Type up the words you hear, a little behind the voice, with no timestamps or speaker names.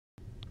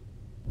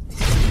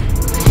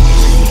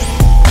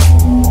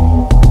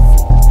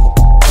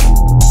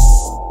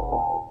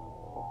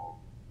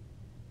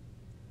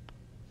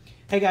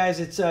Hey guys,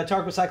 it's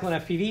Tarek with Cyclone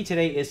FPV.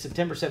 Today is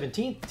September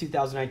 17th,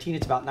 2019.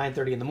 It's about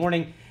 9:30 in the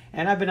morning,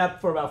 and I've been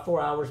up for about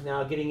 4 hours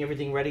now getting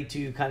everything ready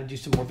to kind of do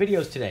some more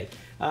videos today.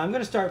 I'm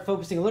going to start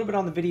focusing a little bit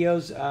on the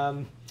videos,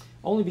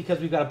 only because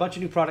we've got a bunch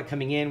of new product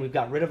coming in. We've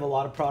got rid of a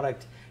lot of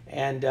product,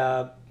 and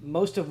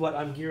most of what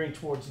I'm gearing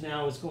towards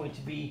now is going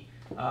to be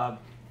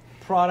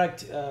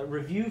product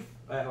review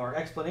or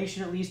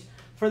explanation, at least,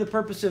 for the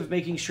purpose of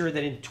making sure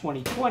that in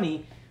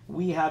 2020,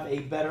 we have a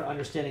better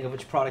understanding of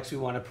which products we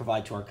want to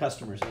provide to our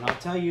customers. And I'll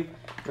tell you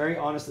very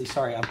honestly,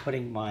 sorry, I'm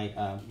putting my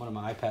one of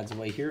my iPads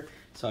away here,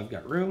 so I've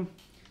got room.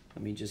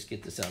 Let me just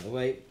get this out of the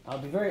way. I'll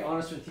be very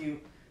honest with you.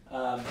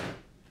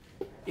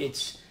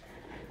 It's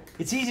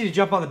easy to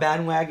jump on the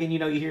bandwagon. You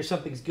know, you hear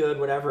something's good,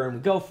 whatever, and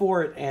we go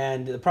for it.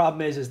 And the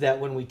problem is that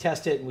when we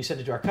test it and we send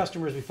it to our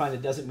customers, we find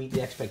it doesn't meet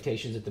the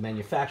expectations that the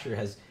manufacturer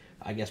has,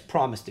 I guess,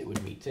 promised it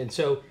would meet. And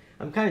so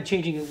I'm kind of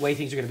changing the way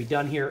things are going to be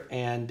done here,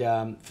 and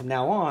from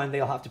now on,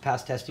 they'll have to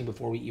pass testing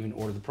before we even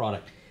order the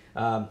product,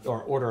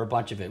 or order a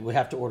bunch of it. We'll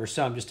have to order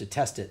some just to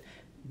test it,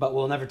 but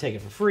we'll never take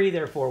it for free.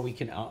 Therefore, we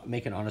can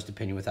make an honest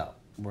opinion without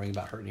worrying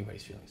about hurting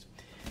anybody's feelings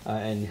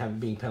and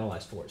being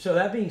penalized for it. So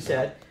that being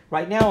said,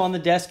 right now on the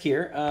desk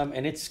here,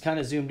 and it's kind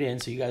of zoomed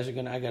in, so you guys are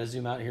I got to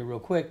zoom out here real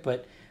quick,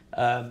 but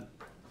let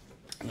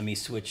me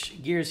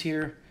switch gears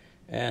here,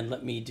 and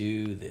let me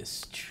do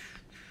this.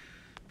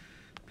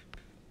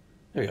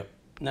 There we go.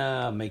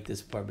 Now I'll make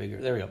this part bigger.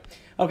 There we go.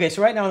 Okay,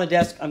 so right now on the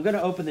desk, I'm going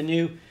to open the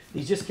new.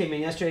 These just came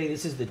in yesterday.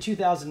 This is the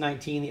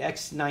 2019, the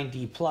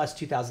X9D Plus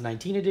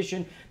 2019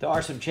 edition. There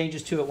are some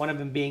changes to it. One of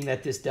them being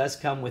that this does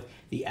come with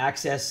the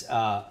Access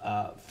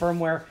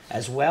firmware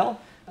as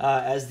well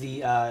as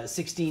the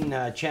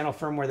 16-channel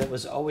firmware that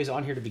was always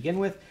on here to begin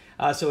with.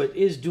 So it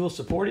is dual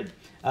supported.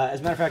 As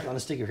a matter of fact, on the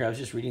sticker here, I was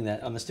just reading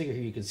that. On the sticker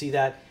here, you can see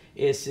that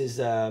this is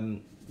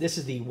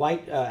the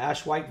white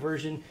ash white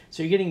version.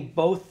 So you're getting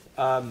both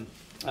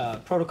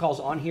protocols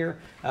on here,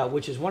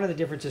 which is one of the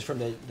differences from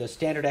the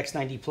standard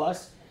X9D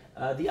Plus.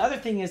 The other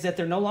thing is that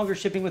they're no longer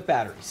shipping with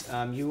batteries.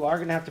 You are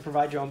going to have to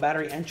provide your own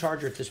battery and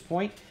charger at this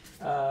point.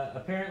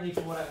 Apparently,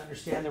 from what I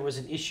understand, there was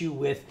an issue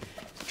with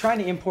trying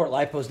to import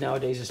LiPos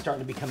nowadays is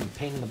starting to become a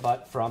pain in the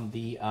butt from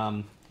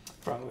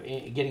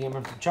getting them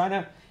from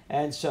China.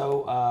 And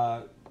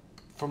so,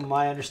 from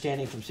my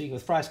understanding from speaking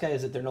with FrSky,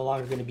 is that they're no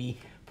longer going to be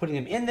putting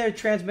them in their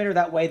transmitter.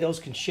 That way,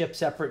 those can ship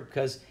separate,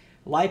 because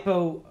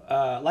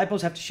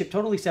LiPos have to ship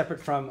totally separate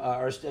from,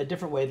 or a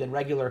different way than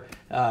regular,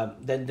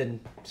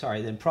 than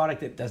product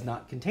that does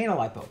not contain a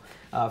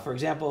LiPo. For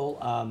example,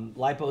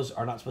 LiPos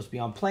are not supposed to be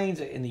on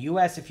planes. In the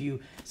U.S., if you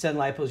send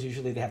LiPos,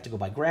 usually they have to go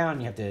by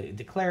ground. You have to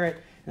declare it,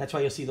 and that's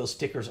why you'll see those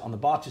stickers on the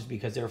boxes,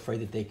 because they're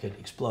afraid that they could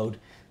explode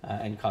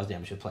and cause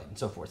damage to the plane and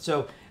so forth.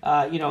 So,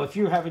 you know, if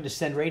you're having to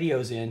send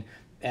radios in,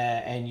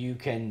 and you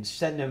can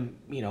send them,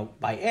 you know,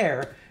 by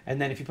air, and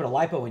then if you put a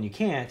LiPo in you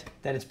can't,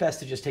 then it's best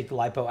to just take the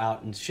LiPo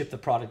out and ship the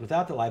product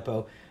without the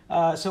LiPo.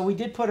 So we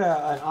did put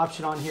an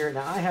option on here.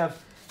 Now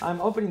I'm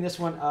opening this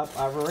one up.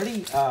 I've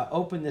already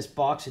opened this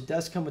box. It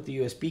does come with the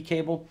USB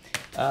cable,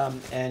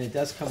 and it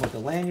does come with a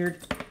lanyard,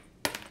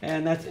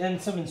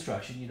 and some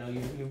instruction. You know,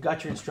 you've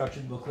got your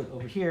instruction booklet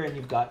over here, and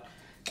you've got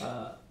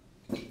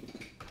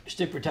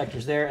stick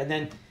protectors there, and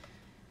then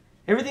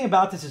everything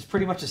about this is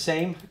pretty much the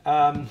same.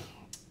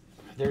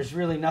 There's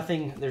really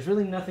nothing,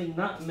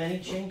 not many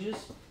changes.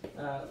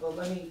 Well,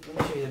 let me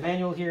show you the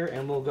manual here,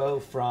 and we'll go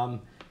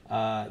from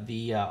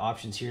the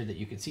options here that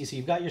you can see. So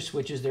you've got your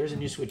switches. There's a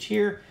new switch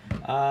here,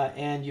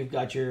 and you've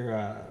got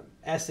your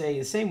SA,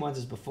 the same ones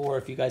as before,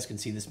 if you guys can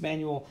see this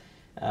manual.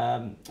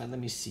 And let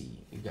me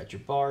see. You've got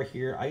your bar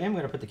here. I am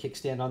going to put the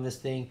kickstand on this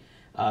thing.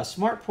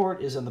 Smart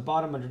port is on the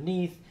bottom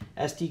underneath.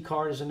 SD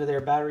card is under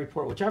there. Battery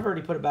port, which I've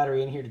already put a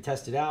battery in here to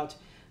test it out.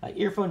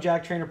 Earphone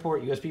jack, trainer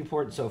port, USB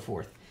port, and so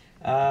forth.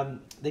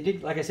 They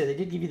did, like I said, they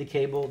did give you the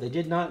cable. They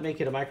did not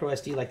make it a micro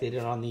SD like they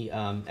did on the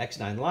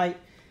X9 Lite.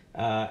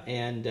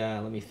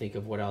 Let me think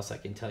of what else I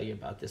can tell you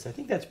about this. I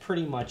think that's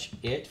pretty much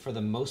it for the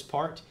most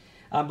part.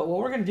 But what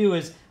we're going to do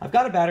is, I've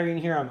got a battery in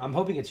here. I'm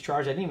hoping it's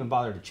charged. I didn't even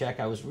bother to check.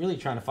 I was really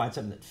trying to find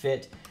something that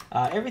fit.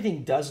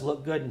 Everything does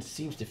look good and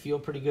seems to feel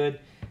pretty good.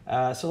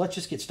 So let's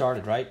just get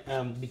started, right?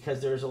 Because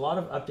there's a lot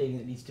of updating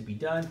that needs to be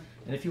done.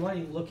 And if you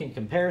want to look in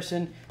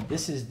comparison,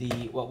 this is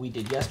what we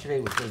did yesterday,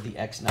 which was the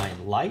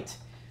X9 Lite.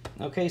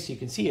 Okay, so you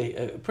can see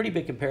a pretty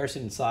big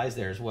comparison in size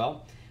there as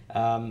well.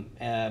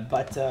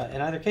 But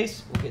in either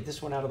case, we'll get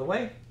this one out of the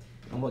way,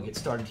 and we'll get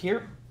started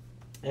here.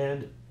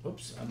 And,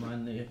 oops, I'm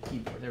on the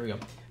keyboard. There we go.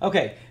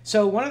 Okay,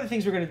 so one of the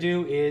things we're going to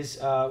do is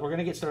we're going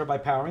to get started by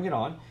powering it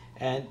on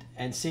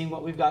and seeing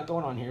what we've got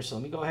going on here. So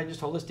let me go ahead and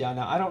just hold this down.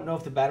 Now, I don't know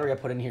if the battery I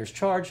put in here is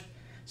charged,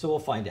 so we'll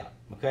find out.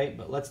 Okay,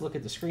 but let's look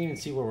at the screen and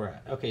see where we're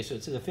at. Okay, so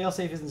it says the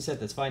failsafe isn't set.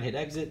 That's fine. Hit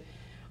exit.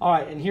 All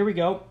right, and here we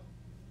go.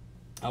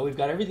 We've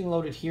got everything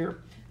loaded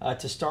here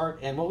to start,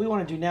 and what we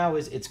want to do now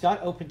is it's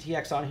got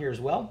OpenTX on here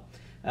as well,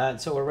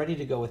 so we're ready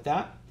to go with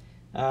that.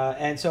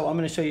 And so I'm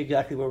going to show you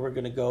exactly where we're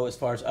going to go as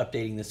far as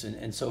updating this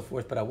and so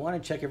forth, but I want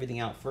to check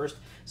everything out first.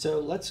 So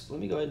let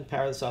me go ahead and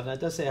power this off. Now it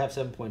does say I have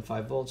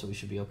 7.5 volts, so we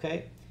should be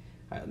okay.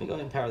 All right, let me go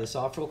ahead and power this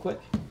off real quick.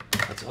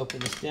 Let's open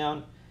this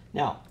down.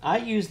 Now, I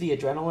use the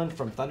Adrenaline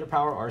from Thunder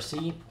Power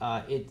RC.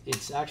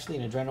 It's actually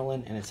an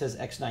Adrenaline, and it says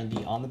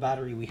X9D on the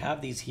battery. We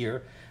have these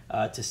here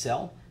to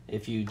sell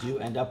if you do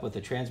end up with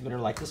a transmitter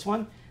like this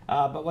one.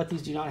 But what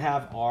these do not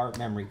have are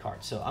memory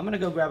cards. So I'm going to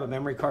go grab a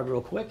memory card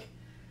real quick.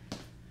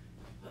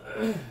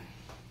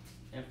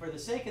 And for the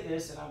sake of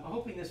this, and I'm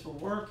hoping this will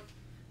work,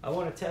 I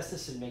want to test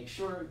this and make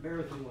sure. Bear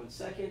with me 1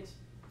 second.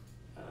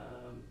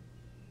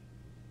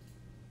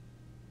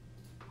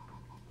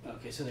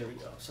 Okay, so there we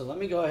go. So let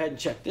me go ahead and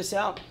check this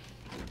out.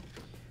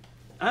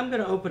 I'm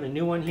going to open a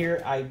new one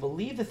here. I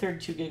believe the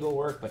 32 gig will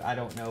work, but I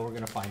don't know. We're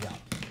going to find out.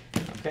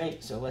 Okay,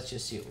 so let's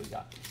just see what we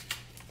got.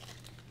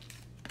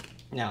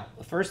 Now,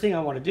 the first thing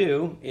I want to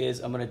do is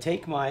I'm going to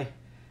take my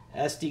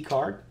SD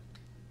card,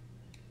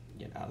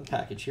 get out of the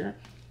package here.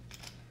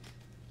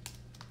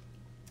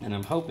 And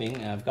I'm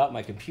hoping, I've got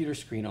my computer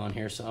screen on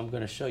here, so I'm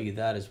going to show you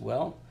that as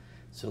well.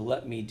 So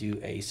let me do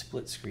a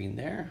split screen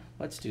there.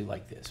 Let's do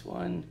like this,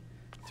 1,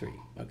 3.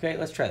 Okay,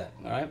 let's try that,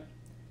 all right?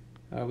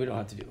 We don't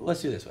have to do it.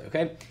 Let's do it this way,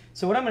 okay?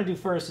 So what I'm going to do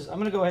first is I'm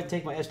going to go ahead and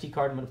take my SD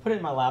card. I'm going to put it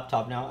in my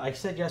laptop. Now, I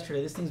said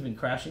yesterday this thing's been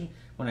crashing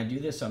when I do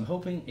this, so I'm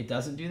hoping it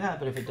doesn't do that.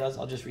 But if it does,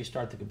 I'll just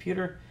restart the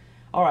computer.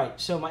 All right,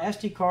 so my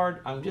SD card,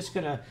 I'm just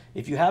going to,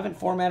 if you haven't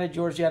formatted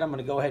yours yet, I'm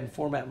going to go ahead and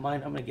format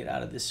mine. I'm going to get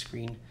out of this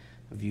screen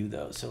view,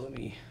 though. So let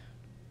me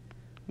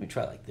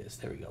try like this.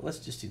 There we go. Let's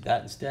just do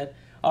that instead.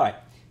 All right,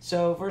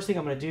 so first thing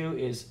I'm going to do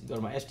is go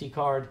to my SD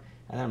card.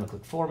 And then I'm going to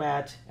click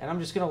Format, and I'm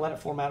just going to let it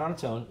format on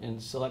its own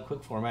and select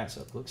Quick Format.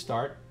 So click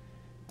Start,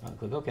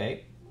 click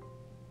OK.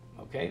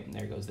 OK, and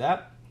there goes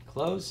that.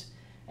 Close.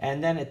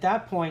 And then at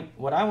that point,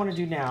 what I want to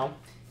do now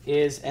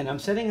is, and I'm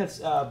setting this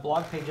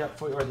blog page up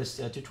for you, or this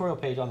tutorial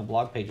page on the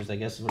blog pages, I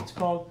guess is what it's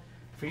called,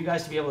 for you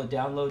guys to be able to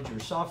download your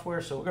software.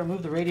 So we're going to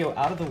move the radio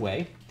out of the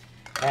way,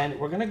 and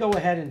we're going to go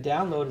ahead and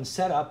download and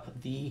set up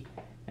the,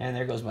 and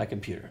there goes my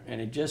computer. And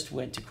it just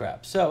went to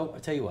crap. So I'll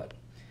tell you what,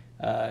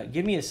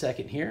 give me a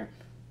second here.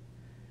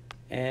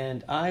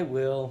 And I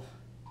will,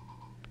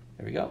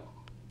 there we go.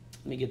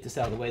 Let me get this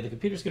out of the way. The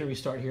computer's going to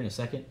restart here in a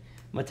second.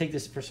 I'm going to take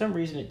this, for some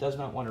reason it does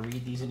not want to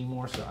read these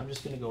anymore, so I'm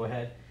just going to go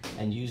ahead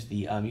and use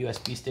the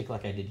USB stick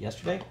like I did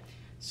yesterday.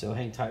 So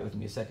hang tight with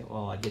me a second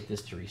while I get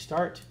this to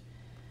restart.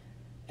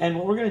 And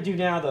what we're going to do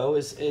now, though,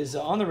 is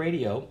on the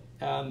radio,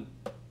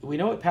 we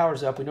know it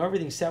powers up, we know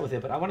everything's set with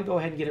it, but I want to go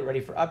ahead and get it ready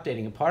for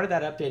updating. And part of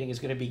that updating is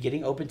going to be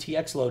getting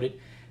OpenTX loaded.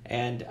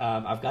 And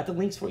I've got the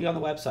links for you on the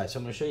website, so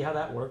I'm going to show you how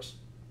that works.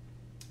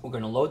 We're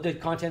going to load the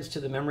contents to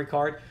the memory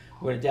card.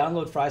 We're going to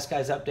download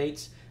FrSky's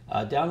updates,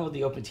 download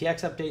the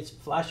OpenTX updates,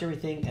 flash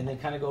everything, and then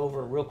kind of go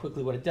over real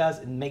quickly what it does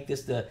and make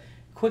this the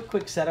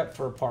quick setup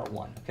for part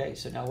 1. Okay,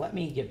 so now let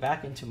me get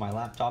back into my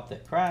laptop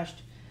that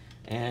crashed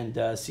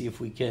and see if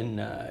we can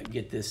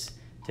get this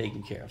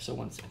taken care of. So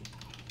 1 second.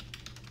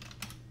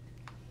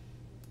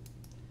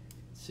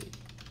 Let's see.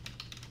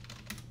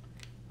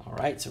 All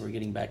right, so we're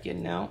getting back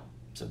in now.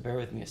 So bear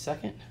with me a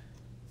second.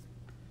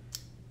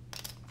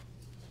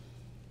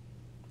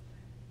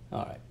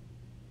 All right,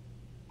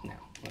 now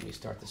let me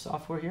start the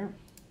software here.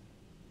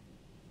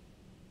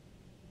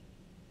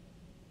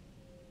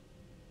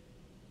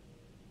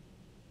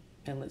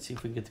 And let's see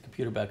if we can get the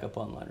computer back up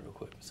online real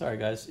quick. Sorry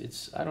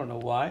guys, I don't know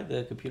why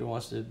the computer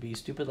wants to be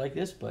stupid like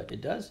this, but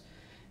it does.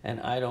 And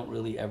I don't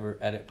really ever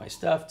edit my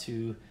stuff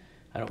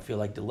I don't feel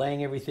like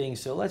delaying everything.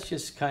 So let's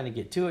just kind of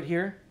get to it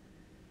here.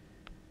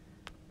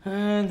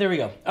 And there we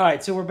go. All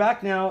right, so we're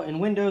back now in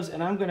Windows,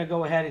 and I'm gonna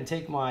go ahead and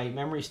take my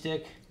memory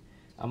stick.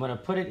 I'm going to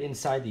put it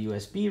inside the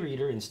USB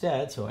reader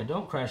instead so I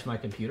don't crash my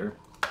computer,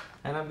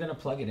 and I'm going to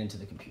plug it into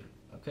the computer.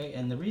 Okay,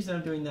 and the reason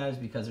I'm doing that is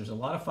because there's a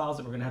lot of files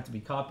that we're going to have to be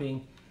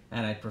copying,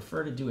 and I'd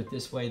prefer to do it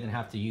this way than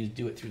have to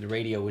do it through the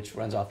radio, which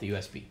runs off the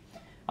USB.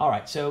 All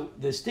right, so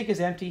the stick is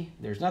empty.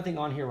 There's nothing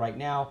on here right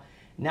now.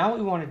 Now what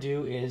we want to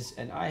do is,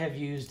 and I have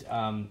used,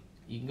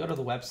 you can go to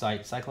the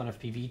website, Cyclone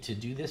FPV, to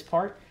do this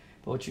part,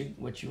 but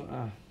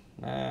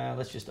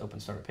let's just open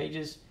Startup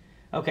Pages.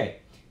 Okay.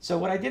 So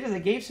what I did is I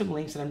gave some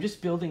links, and I'm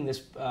just building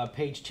this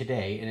page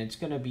today, and it's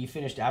going to be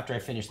finished after I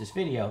finish this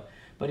video.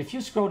 But if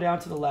you scroll down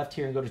to the left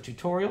here and go to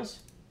Tutorials,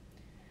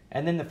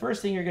 and then the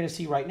first thing you're going to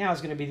see right now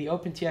is going to be the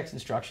OpenTX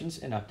instructions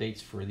and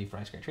updates for the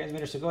FrSky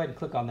transmitter. So go ahead and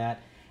click on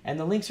that. And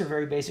the links are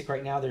very basic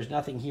right now. There's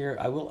nothing here.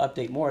 I will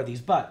update more of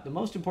these, but the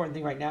most important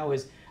thing right now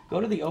is go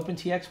to the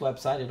OpenTX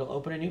website. It'll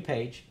open a new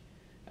page,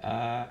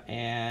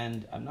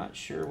 and I'm not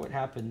sure what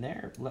happened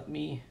there. Let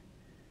me,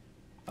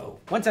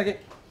 1 second.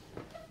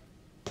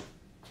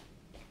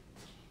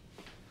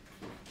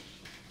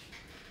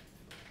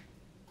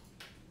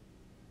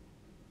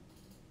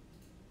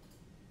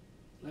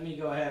 Let me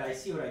go ahead. I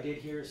see what I did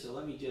here, so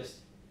let me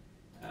just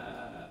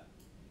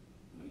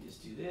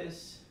do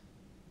this.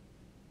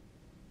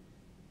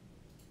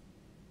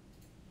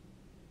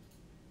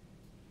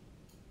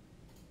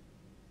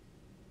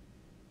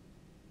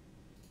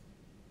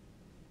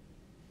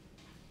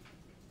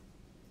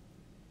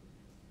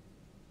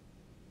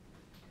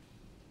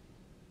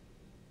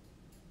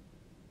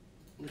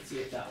 Let's see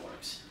if that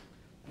works.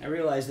 I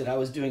realized that I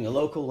was doing a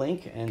local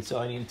link, and so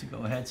I needed to go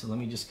ahead. So let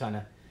me just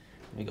let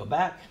me go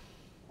back.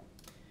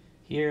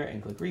 here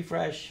and click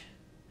refresh.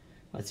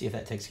 Let's see if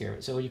that takes care of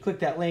it. So when you click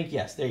that link,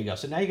 yes, there you go.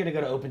 So now you're going to go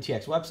to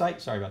OpenTX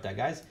website. Sorry about that,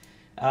 guys.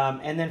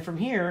 And then from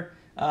here,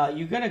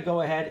 you're going to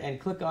go ahead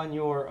and click on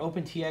your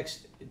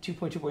OpenTX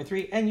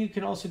 2.2.3, and you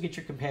can also get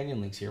your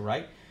companion links here,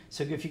 right?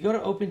 So if you go to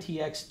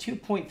OpenTX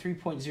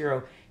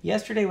 2.3.0,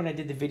 yesterday when I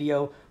did the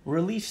video,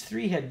 release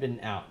 3 had been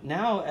out.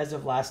 Now, as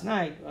of last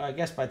night, I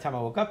guess by the time I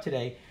woke up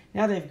today,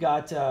 now they've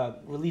got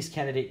release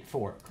candidate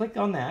 4. Click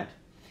on that,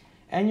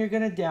 and you're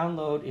going to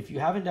download, if you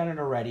haven't done it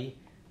already,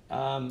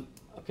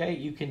 okay,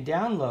 you can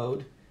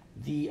download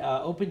the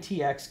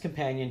OpenTX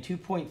Companion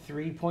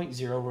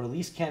 2.3.0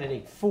 release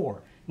candidate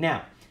 4.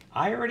 Now,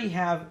 I already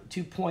have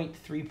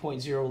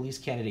 2.3.0 release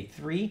candidate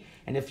 3,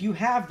 and if you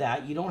have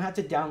that, you don't have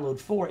to download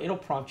 4. It'll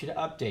prompt you to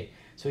update.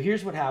 So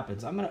here's what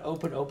happens. I'm going to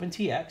open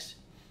OpenTX,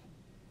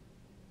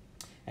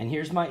 and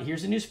here's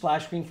a new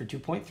splash screen for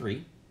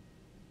 2.3.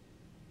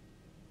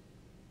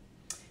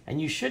 And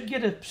you should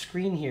get a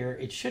screen here.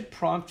 It should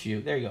prompt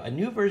you. There you go. A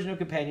new version of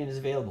Companion is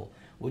available.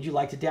 Would you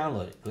like to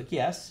download it? Click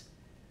yes.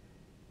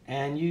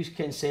 And you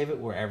can save it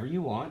wherever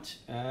you want.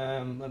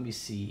 Let me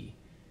see.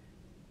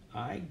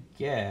 I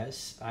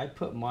guess I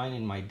put mine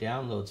in my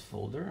downloads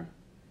folder.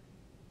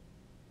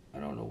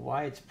 I don't know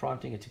why it's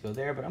prompting it to go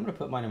there, but I'm going to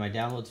put mine in my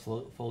downloads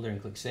folder and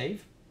click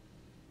save.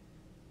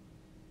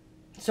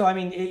 So, I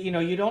mean, you know,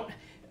 you don't,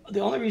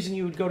 the only reason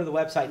you would go to the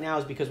website now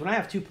is because when I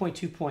have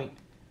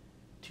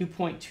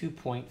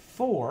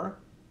 2.2.4,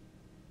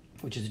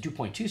 which is the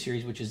 2.2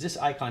 series, which is this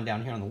icon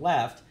down here on the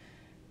left,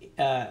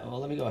 well,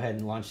 let me go ahead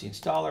and launch the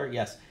installer.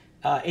 Yes,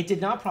 it did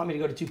not prompt me to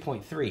go to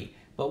 2.3.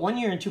 But when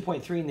you're in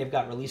 2.3 and they've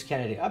got release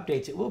candidate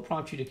updates, it will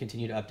prompt you to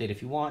continue to update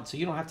if you want, so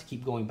you don't have to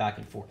keep going back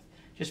and forth.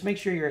 Just make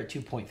sure you're at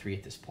 2.3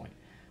 at this point.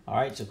 All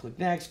right, so click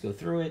next, go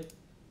through it,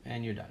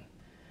 and you're done.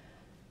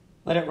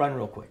 Let it run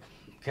real quick,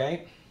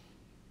 okay?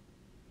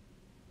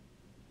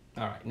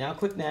 All right, now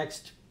click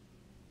next,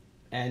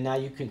 and now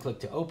you can click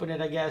to open it,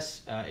 I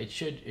guess. It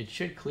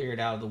should clear it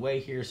out of the way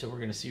here, so we're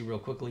going to see real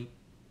quickly.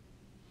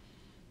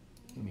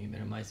 Let me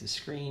minimize the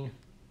screen.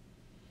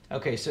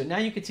 Okay, so now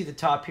you can see the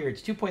top here.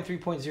 It's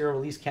 2.3.0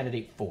 release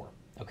candidate 4,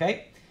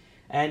 okay?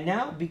 And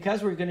now,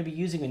 because we're going to be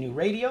using a new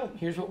radio,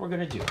 here's what we're going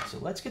to do. So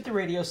let's get the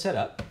radio set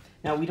up.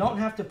 Now, we don't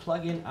have to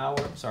plug in our,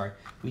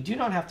 we do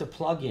not have to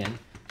plug in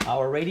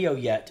our radio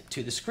yet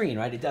to the screen,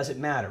 right? It doesn't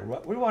matter.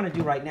 What we want to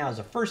do right now is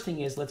the first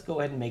thing is let's go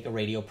ahead and make a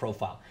radio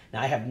profile.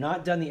 Now, I have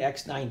not done the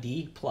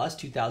X9D Plus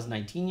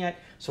 2019 yet,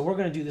 so we're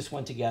going to do this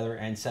one together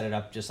and set it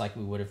up just like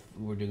we would if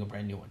we were doing a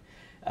brand new one.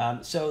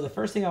 So the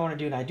first thing I want to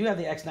do, and I do have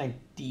the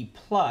X9D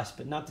Plus,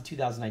 but not the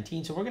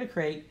 2019, so we're going to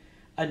create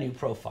a new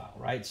profile,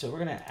 right? So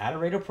we're going to add a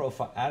radio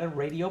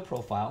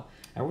profile,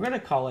 and we're going to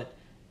call it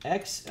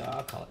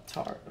I'll call it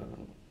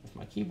if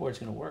my keyboard's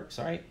going to work,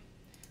 sorry.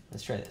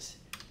 Let's try this.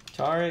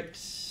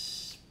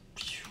 Tarek's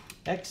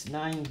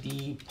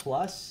X9D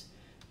Plus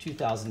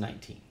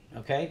 2019,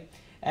 okay?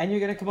 And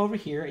you're going to come over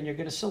here and you're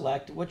going to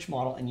select which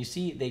model, and you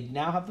see they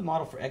now have the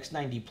model for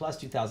X9D Plus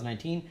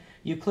 2019.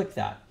 You click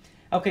that.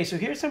 Okay, so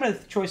here's some of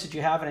the choices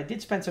you have, and I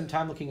did spend some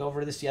time looking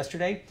over this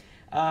yesterday.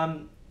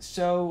 One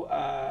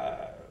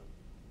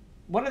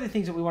of the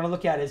things that we want to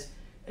look at is,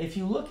 if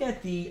you look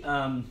at the,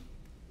 I'm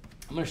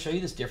going to show you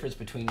this difference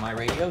between my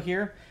radio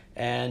here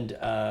and,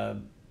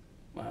 well,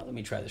 let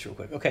me try this real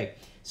quick. Okay,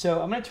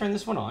 so I'm going to turn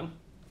this one on.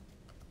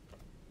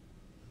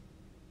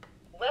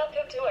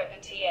 Welcome to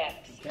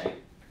OpenTX. Okay,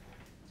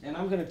 and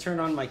I'm going to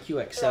turn on my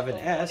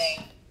QX7S.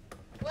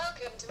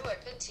 Welcome to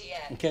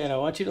OpenTX. Okay, and I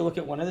want you to look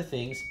at one of the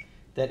things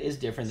that is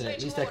different that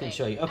at least I can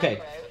show you.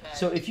 Okay,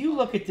 so if you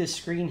look at this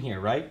screen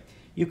here, right,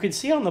 you can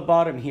see on the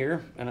bottom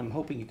here, and I'm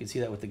hoping you can see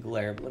that with the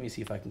glare, but let me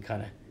see if I can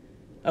kind of,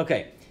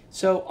 okay,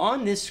 so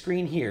on this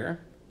screen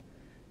here,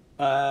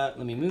 let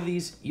me move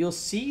these, you'll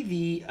see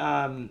the,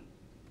 let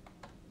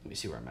me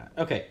see where I'm at.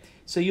 Okay,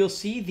 so you'll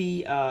see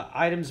the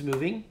items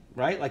moving,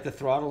 right, like the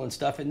throttle and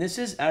stuff, and this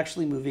is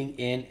actually moving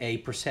in a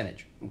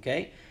percentage,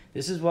 okay?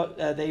 This is what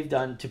they've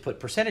done to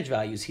put percentage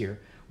values here,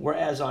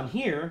 whereas on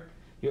here,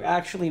 you're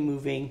actually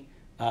moving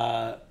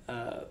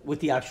with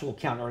the actual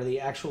count or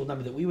the actual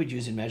number that we would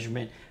use in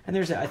measurement. And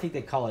there's, I think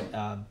they call it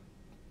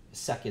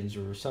seconds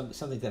or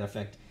something to that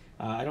effect.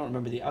 I don't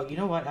remember the, oh, you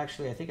know what?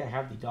 Actually, I think I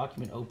have the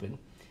document open.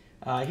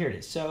 Here it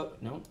is. So,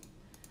 no.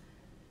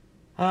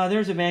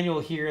 There's a manual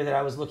here that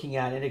I was looking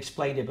at and it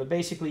explained it, but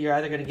basically you're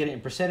either going to get it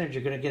in percentage or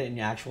you're going to get it in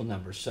actual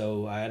numbers.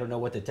 So I don't know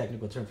what the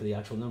technical term for the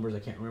actual numbers, I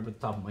can't remember at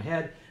the top of my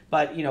head,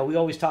 but you know, we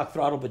always talk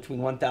throttle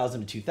between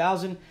 1,000 to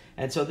 2,000,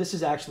 and so this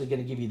is actually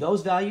going to give you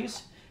those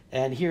values,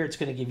 and here it's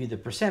going to give you the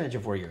percentage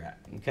of where you're at,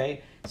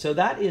 okay? So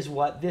that is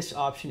what this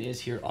option is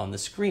here on the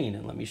screen,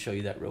 and let me show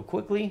you that real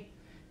quickly,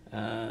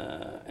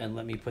 and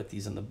let me put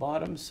these on the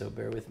bottom, so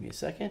bear with me a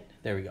second.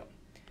 There we go.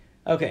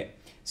 Okay,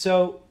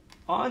 so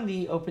on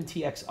the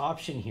OpenTX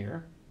option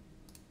here,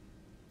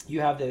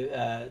 you have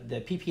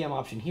the PPM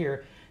option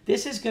here.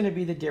 This is going to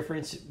be the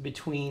difference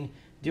between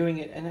doing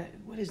it, and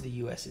what is the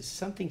US? It's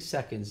something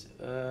seconds.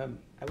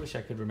 I wish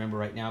I could remember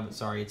right now, but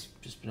sorry, it's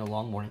just been a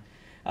long morning.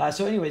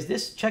 So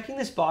anyways, checking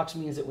this box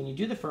means that when you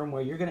do the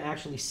firmware, you're going to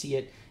actually see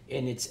it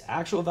in its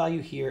actual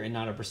value here and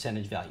not a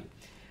percentage value.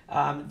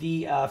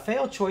 The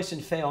fail choice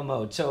and fail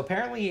mode. So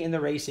apparently in the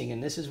racing,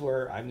 and this is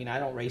where, I mean, I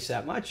don't race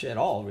that much at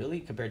all, really,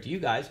 compared to you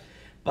guys,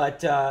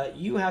 but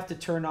you have to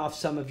turn off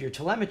some of your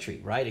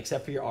telemetry, right,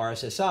 except for your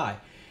RSSI.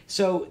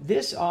 So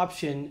this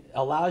option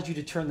allows you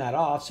to turn that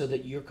off so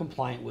that you're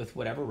compliant with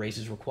whatever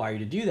races require you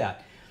to do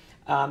that.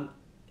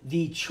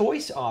 The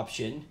choice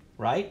option,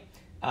 right,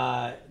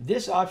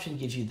 this option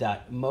gives you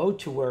that mode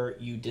to where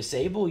you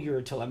disable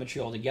your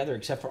telemetry altogether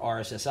except for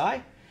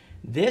RSSI.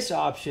 This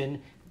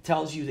option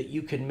tells you that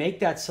you can make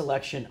that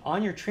selection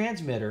on your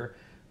transmitter,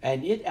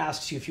 and it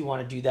asks you if you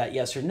want to do that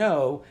yes or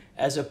no,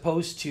 as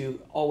opposed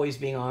to always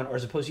being on, or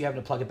as opposed to you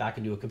having to plug it back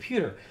into a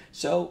computer.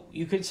 So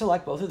you can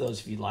select both of those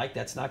if you'd like.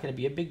 That's not going to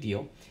be a big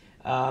deal.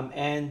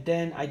 And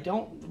then I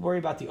don't worry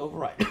about the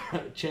override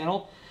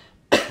channel.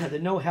 The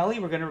no heli,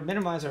 we're going to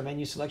minimize our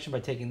menu selection by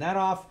taking that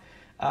off.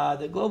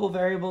 The global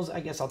variables, I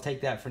guess I'll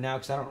take that for now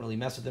because I don't really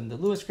mess with them. The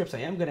Lua scripts I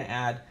am going to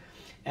add.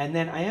 And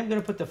then I am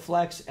going to put the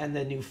flex and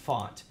the new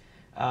font.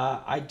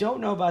 I don't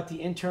know about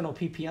the internal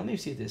PPM. Let me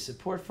see if there's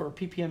support for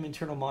PPM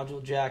internal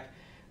module jack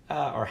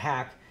or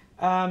hack.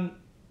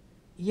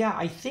 Yeah,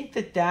 I think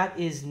that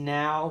is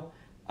now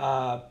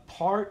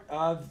part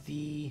of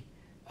the,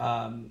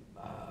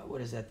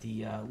 what is that,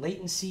 the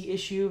latency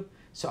issue.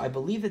 So I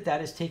believe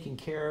that is taken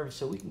care of.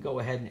 So we can go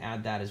ahead and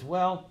add that as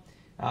well.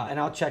 And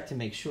I'll check to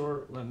make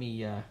sure.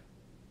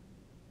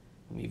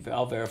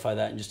 I'll verify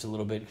that in just a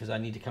little bit because I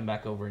need to come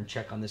back over and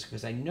check on this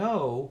because I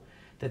know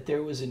that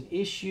there was an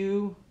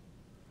issue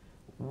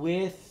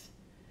with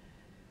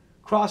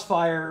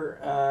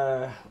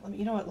Crossfire.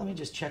 You know what? Let me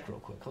just check real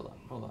quick. Hold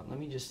on. Let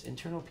me just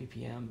internal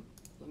PPM.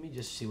 Let me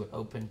just see what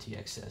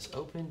OpenTX says.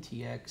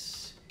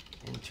 OpenTX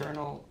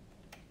internal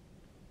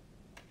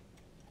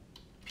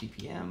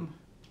PPM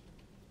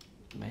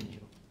menu.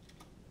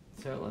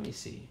 So let me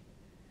see.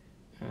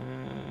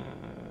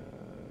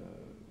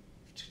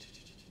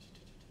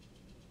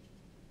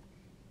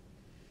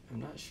 I'm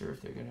not sure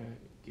if they're gonna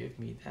give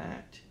me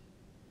that.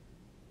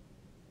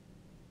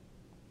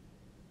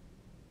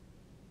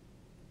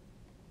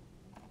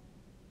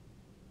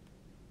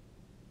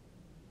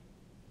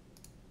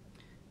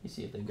 Let me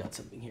see if they've got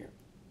something here.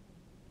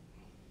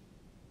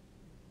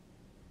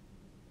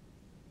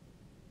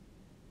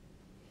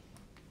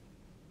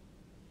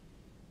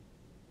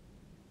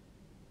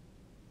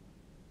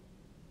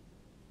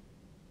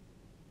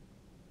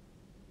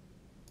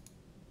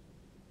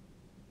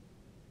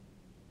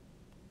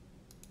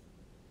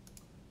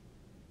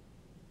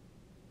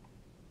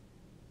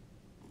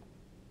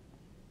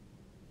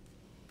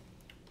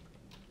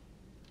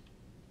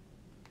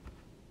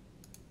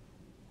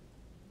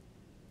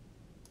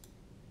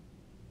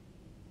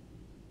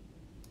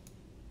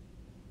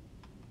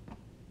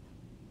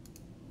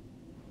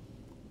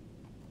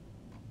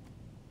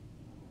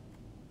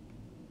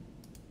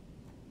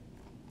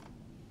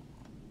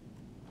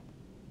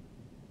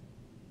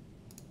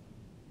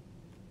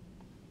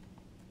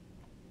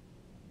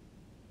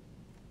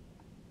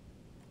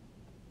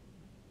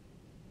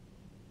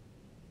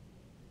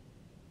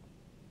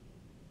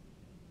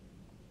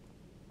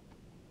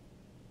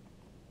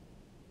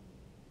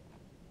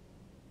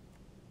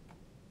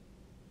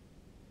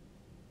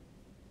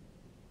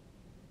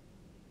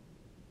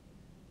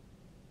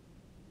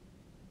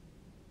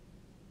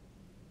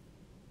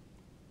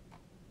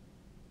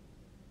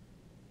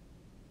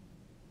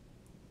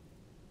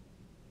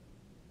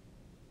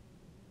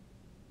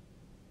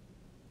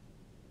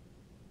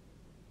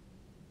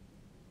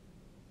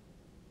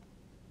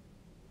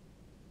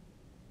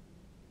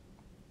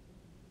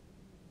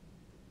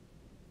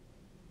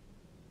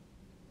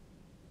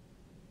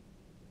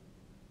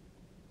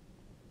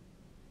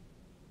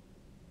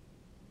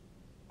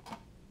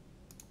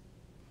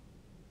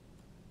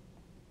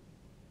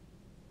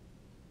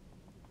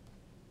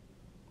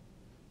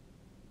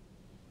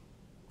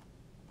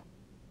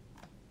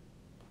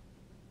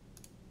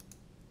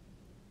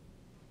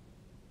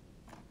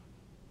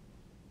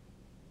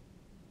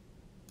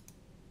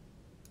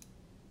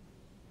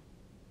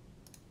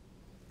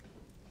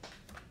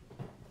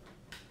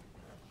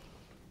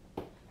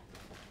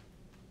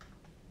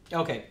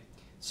 Okay,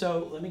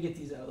 so let me get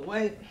these out of the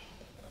way.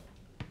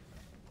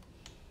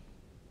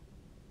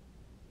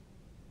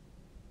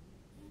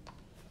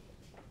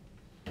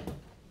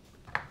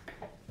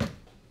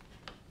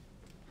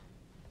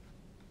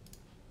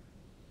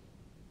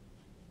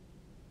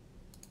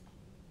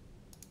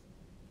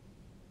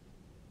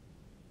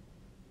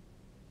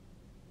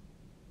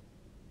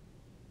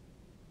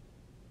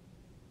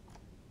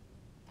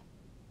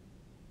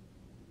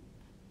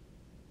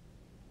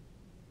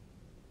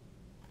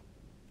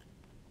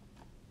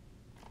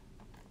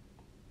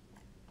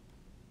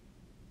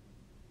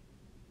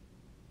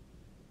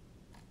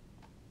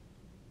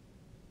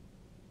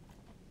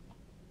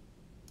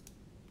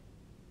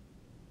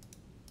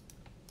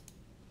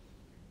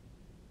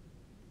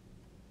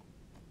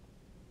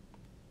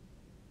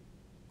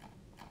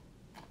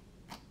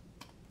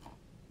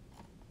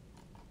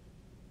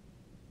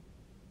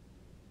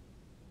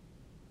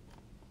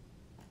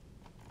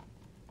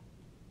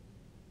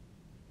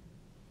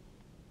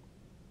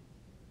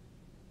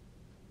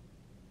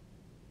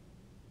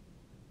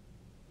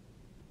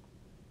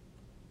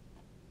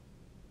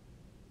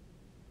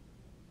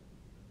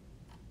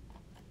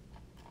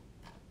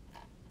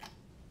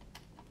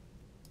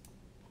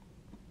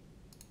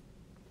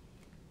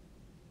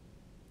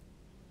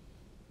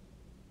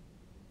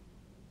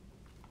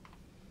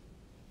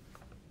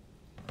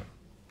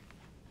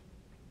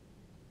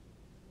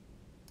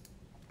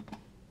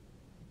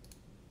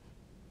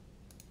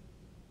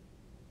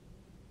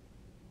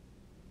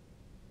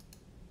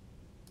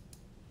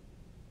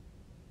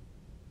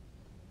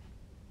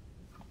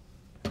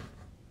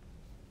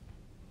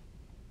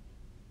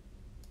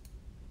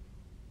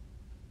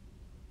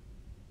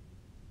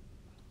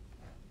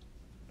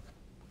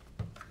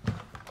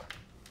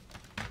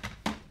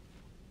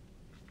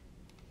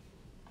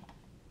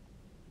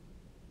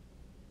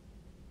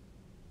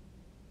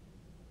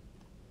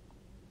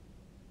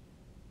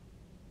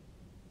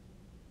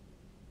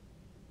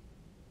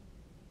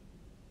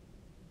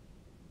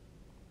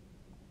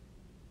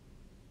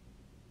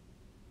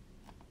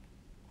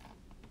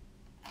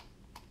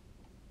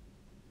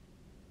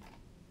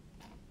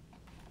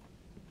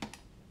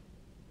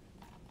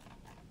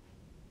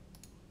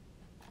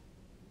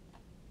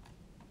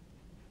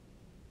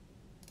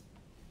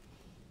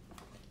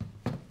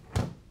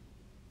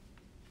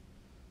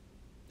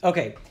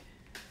 Okay.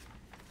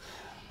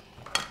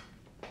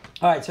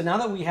 All right, so now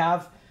that we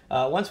have,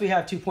 once we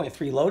have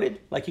 2.3 loaded,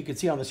 like you can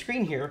see on the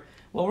screen here,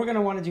 what we're going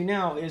to want to do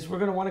now is we're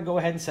going to want to go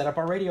ahead and set up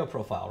our radio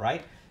profile,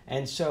 right?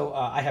 And so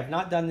I have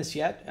not done this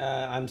yet.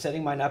 I'm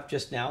setting mine up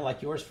just now,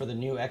 like yours, for the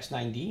new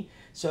X9D.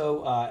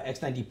 So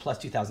X9D Plus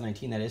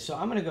 2019, that is. So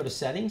I'm going to go to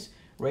Settings,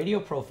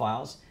 Radio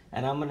Profiles,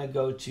 and I'm going to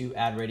go to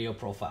Add Radio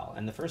Profile.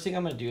 And the first thing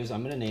I'm going to do is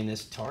I'm going to name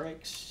this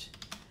Tarek's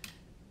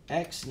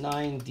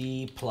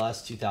X9D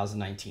Plus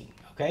 2019,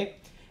 okay?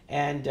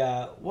 And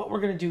what we're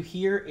going to do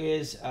here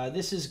is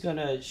this is going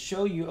to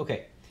show you,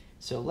 okay,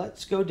 so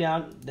let's go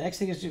down. The next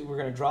thing is we're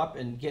going to drop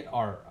and get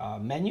our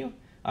menu,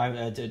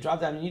 to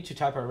drop down menu to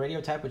type our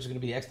radio type, which is going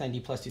to be the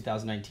X9D Plus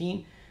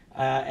 2019.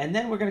 And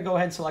then we're going to go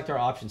ahead and select our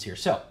options here.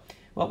 So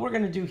what we're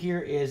going to do here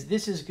is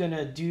this is going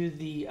to do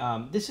the,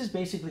 this is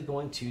basically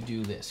going to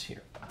do this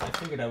here. I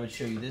figured I would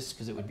show you this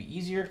because it would be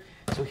easier.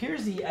 So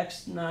here's the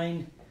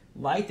X9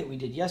 Lite that we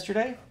did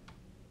yesterday.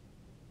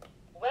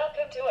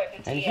 Welcome to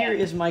OpenTX. And here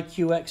is my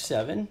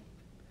QX7.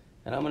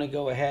 And I'm going to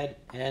go ahead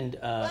and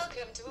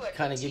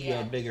kind of give you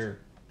a bigger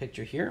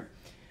picture here.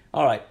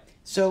 All right.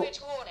 So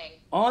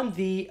on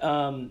the,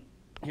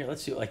 here,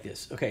 let's do it like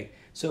this. Okay.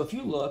 So if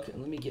you look,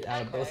 and let me get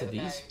out of both of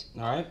these.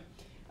 All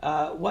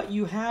right. What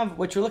you have,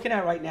 what you're looking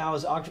at right now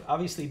is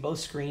obviously both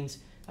screens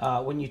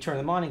when you turn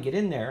them on and get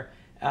in there.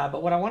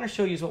 But what I want to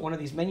show you is what one of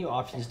these menu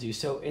options do.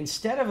 So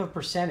instead of a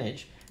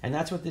percentage, and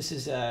that's what this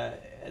is,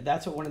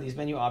 that's what one of these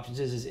menu options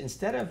is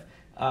instead of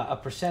a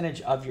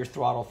percentage of your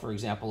throttle, for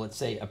example, let's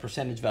say a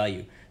percentage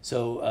value.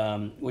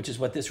 So, which is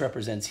what this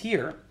represents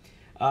here.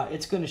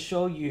 It's going to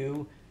show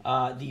you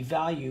the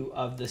value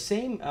of the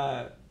same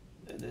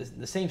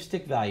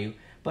stick value,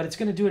 but it's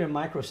going to do it in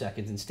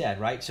microseconds instead,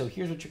 right? So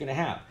here's what you're going to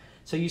have.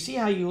 So you see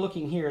how you're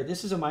looking here.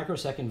 This is a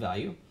microsecond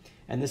value,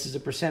 and this is a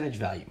percentage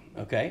value,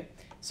 okay?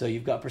 So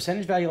you've got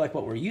percentage value like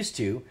what we're used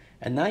to,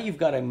 and now you've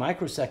got a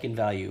microsecond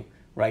value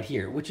right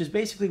here, which is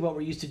basically what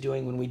we're used to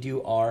doing when we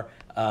do our,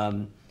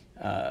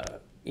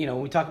 you know,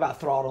 when we talk about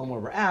throttle and where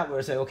we're at,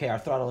 we're say, okay, our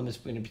throttle limit is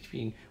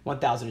between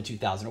 1,000 and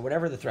 2,000, or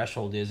whatever the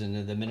threshold is,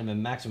 and the minimum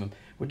and maximum.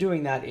 We're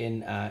doing that in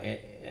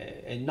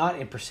not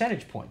in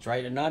percentage points,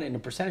 right, and not in the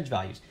percentage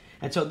values.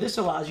 And so this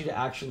allows you to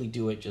actually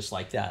do it just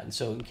like that. And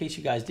so in case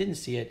you guys didn't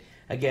see it,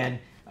 again,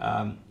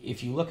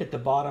 if you look at the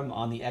bottom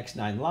on the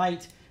X9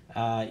 Lite,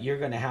 you're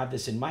going to have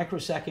this in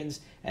microseconds,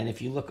 and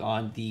if you look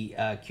on the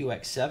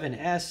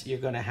QX7S, you're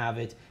going to have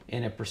it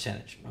in a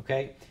percentage,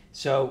 okay?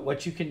 So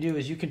what you can do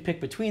is you can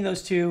pick between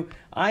those two.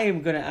 I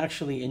am going to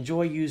actually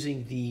enjoy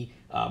using the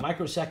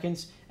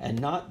microseconds and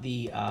not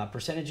the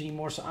percentage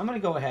anymore, so I'm going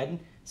to go ahead and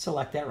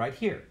select that right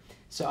here.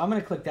 So I'm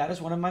going to click that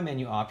as one of my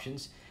menu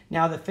options.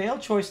 Now the fail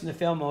choice and the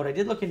fail mode, I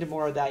did look into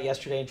more of that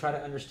yesterday and try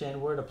to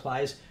understand where it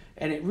applies,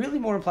 and it really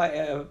more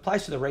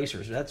applies to the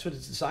racers. That's what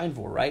it's designed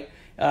for, right?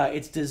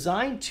 It's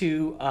designed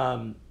to,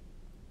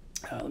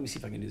 let me see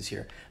if I can do this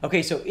here.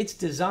 Okay, so it's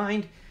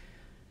designed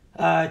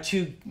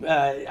to,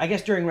 I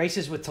guess during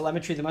races with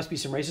telemetry, there must be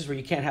some races where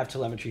you can't have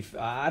telemetry.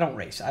 I don't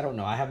race. I don't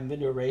know. I haven't been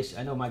to a race.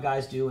 I know my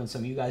guys do and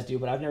some of you guys do,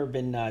 but I've never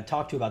been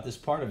talked to about this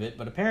part of it.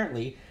 But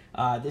apparently,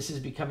 this is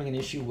becoming an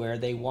issue where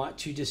they want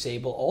to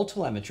disable all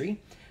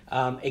telemetry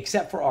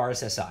except for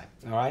RSSI,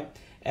 all right?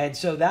 And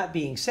so that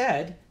being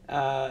said,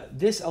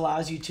 this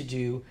allows you to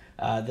do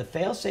the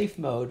fail-safe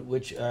mode,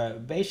 which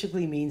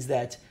basically means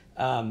that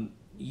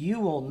you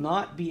will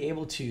not be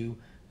able to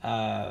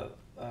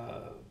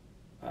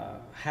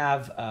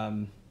have,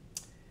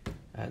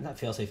 not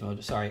fail-safe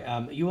mode, sorry,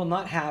 you will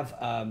not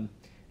have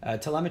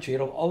telemetry.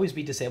 It'll always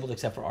be disabled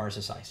except for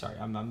RSSI. Sorry,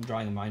 I'm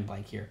drawing a mind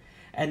blank here.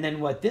 And then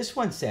what this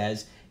one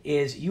says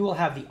is you will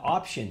have the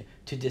option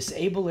to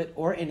disable it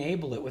or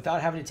enable it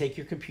without having to take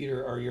your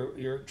computer or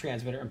your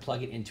transmitter and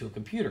plug it into a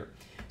computer.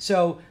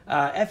 So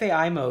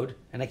FAI mode,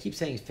 and I keep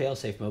saying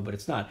fail-safe mode, but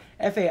it's not.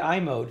 FAI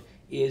mode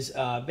is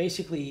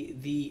basically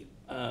the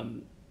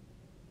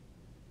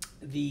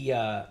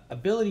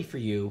ability for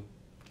you.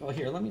 Well,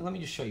 here, let me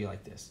just show you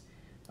like this.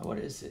 What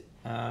is it?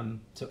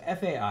 So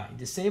FAI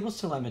disables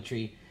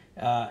telemetry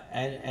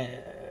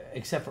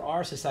except for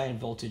RSSI and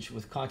voltage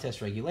with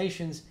contest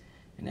regulations.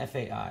 And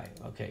FAI,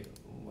 okay,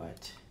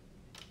 what?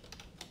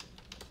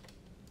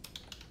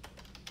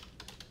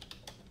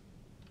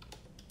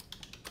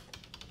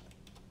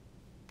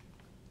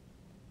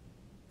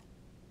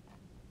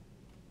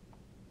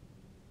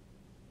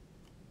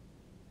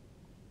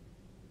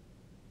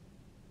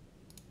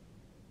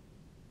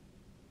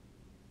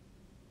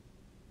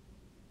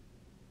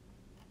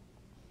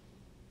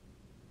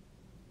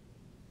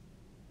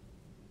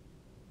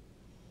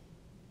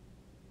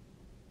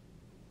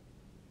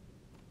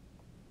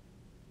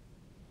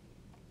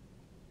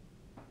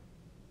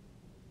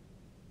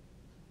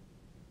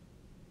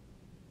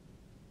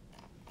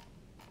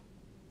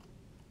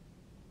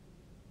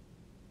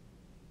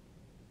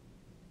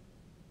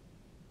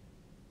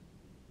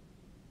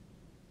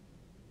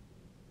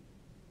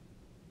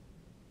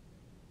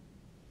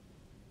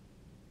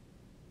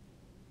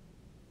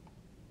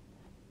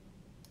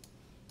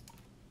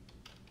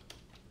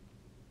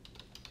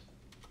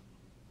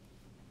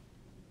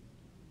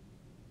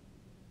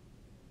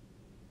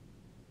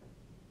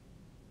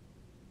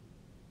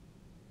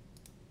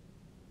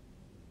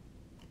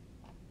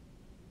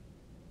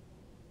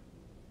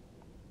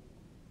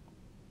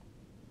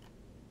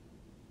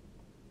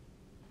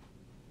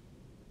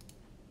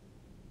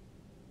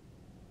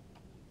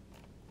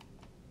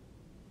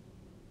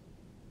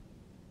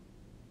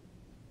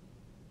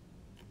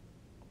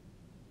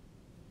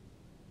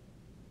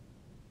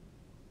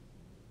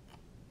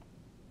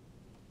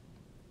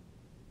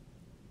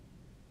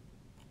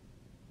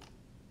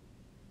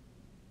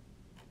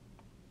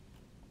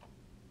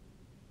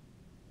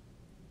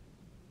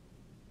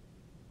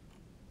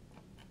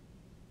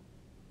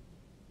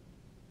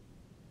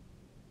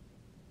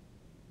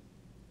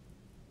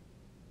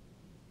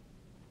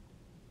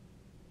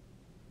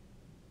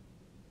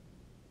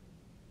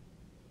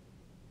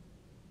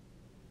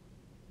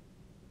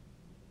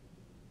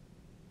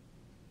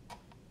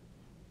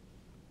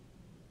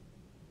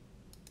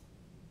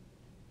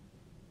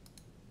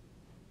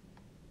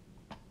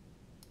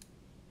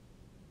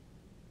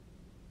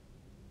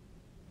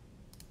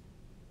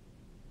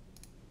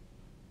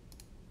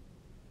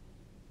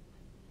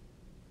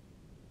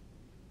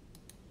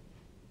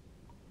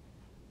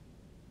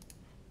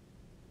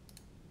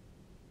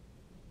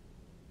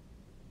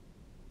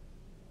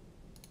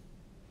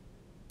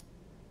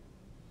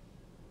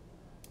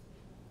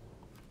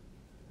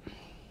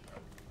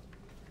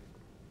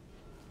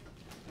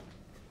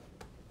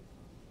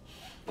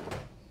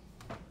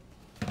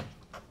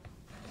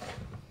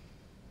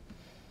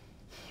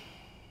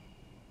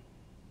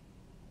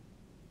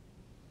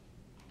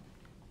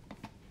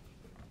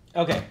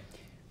 Okay.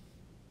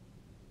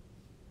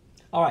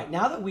 All right.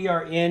 Now that we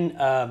are in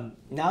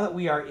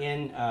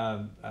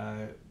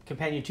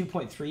Companion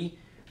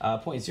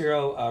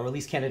 2.3.0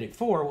 release candidate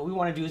 4, what we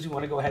want to do is we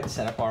want to go ahead and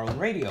set up our own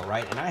radio,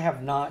 right? And I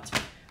have not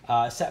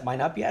set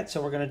mine up yet,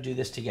 so we're going to do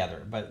this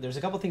together. But there's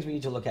a couple things we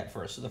need to look at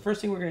first. So the first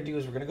thing we're going to do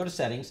is we're going to go to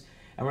settings,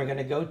 and we're going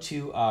to go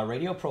to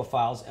radio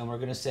profiles, and we're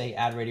going to say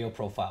add radio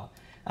profile.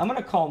 I'm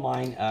going to call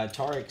mine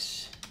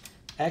Tarek's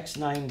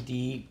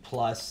X9D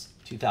plus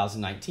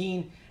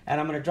 2019, and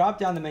I'm going to drop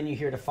down the menu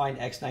here to find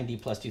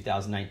X9D plus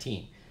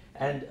 2019.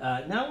 And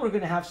now we're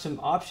going to have some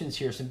options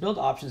here, some build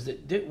options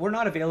that were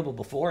not available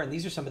before, and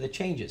these are some of the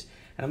changes.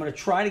 And I'm going to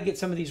try to get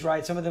some of these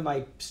right. Some of them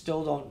I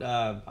still don't,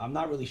 I'm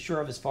not really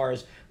sure of as far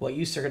as what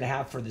use they're going to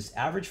have for this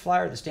average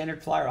flyer, the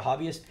standard flyer, or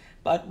hobbyist,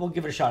 but we'll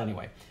give it a shot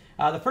anyway.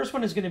 The first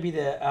one is going to be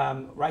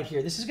the, right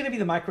here, this is going to be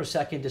the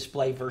microsecond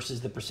display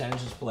versus the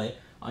percentage display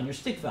on your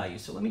stick value.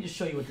 So let me just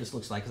show you what this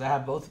looks like, because I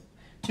have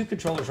two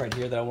controllers right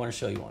here that I want to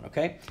show you on,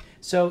 okay?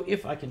 So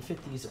if I can fit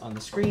these on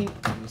the screen,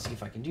 let me see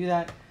if I can do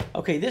that.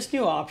 Okay, this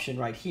new option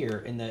right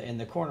here in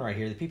the corner right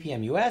here, the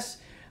PPM US,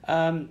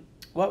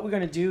 what we're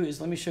going to do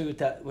is let me show you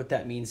what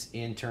that means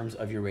in terms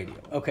of your radio.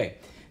 Okay,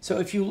 so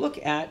if you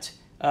look at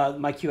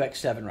my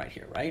QX7 right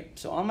here, right?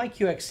 So on my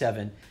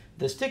QX7,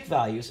 the stick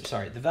values,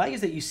 sorry, the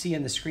values that you see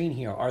on the screen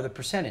here are the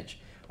percentage,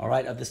 all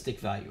right, of the stick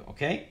value,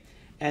 okay?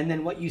 And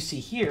then what you see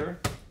here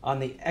on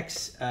the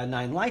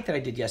X9 Lite that I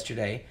did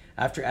yesterday,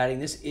 after adding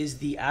this, is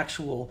the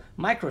actual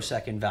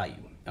microsecond value,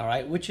 all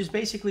right, which is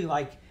basically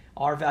like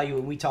our value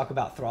when we talk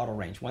about throttle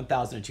range,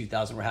 1,000 to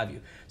 2,000, what have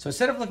you. So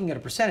instead of looking at a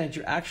percentage,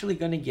 you're actually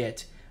going to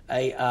get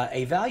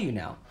a value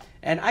now.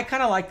 And I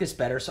kind of like this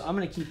better, so I'm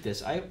going to keep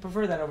this. I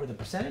prefer that over the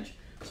percentage,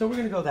 so we're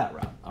going to go that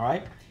route, all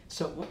right?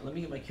 So let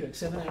me get my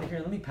QX7 out of here.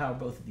 Let me power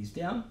both of these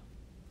down.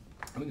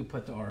 And we can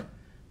put our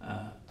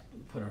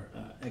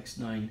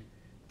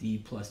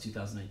X9D plus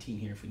 2019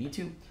 here if we need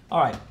to. All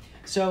right,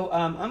 so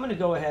I'm going to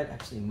go ahead,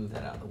 actually move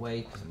that out of the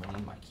way because I'm going to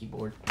need my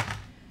keyboard.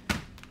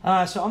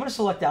 So I'm going to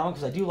select that one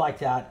because I do like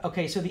that.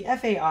 Okay, so the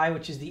FAI,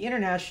 which is the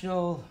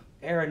International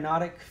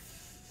Aeronautic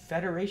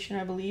Federation,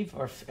 I believe,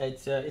 or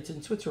it's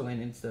in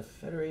Switzerland. It's the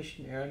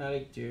Federation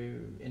Aeronautic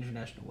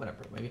International, whatever,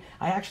 maybe.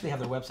 I actually have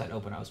their website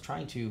open. I was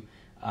trying to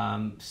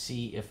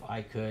see if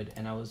I could,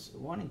 and I was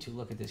wanting to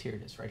look at this. Here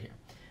it is, right here.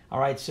 All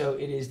right, so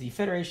it is the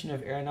Federation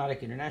of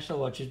Aeronautic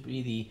International, which would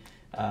be the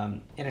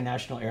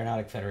International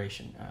Aeronautic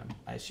Federation,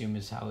 I assume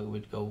is how it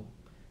would go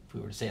if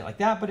we were to say it like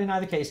that. But in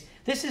either case,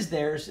 this is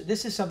theirs.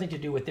 This is something to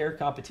do with their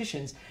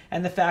competitions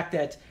and the fact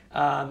that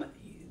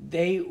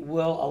they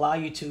will allow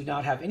you to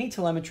not have any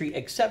telemetry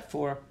except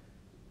for,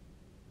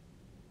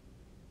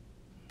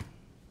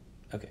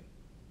 okay.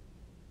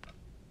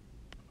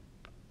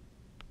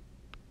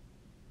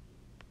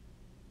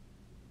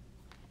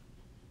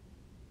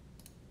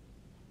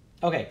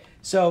 Okay,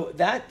 so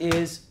that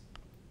is,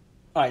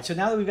 all right, so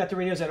now that we've got the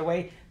radios out of the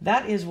way,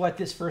 that is what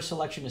this first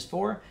selection is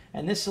for.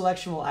 And this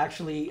selection will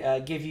actually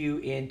give you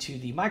into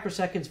the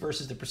microseconds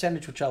versus the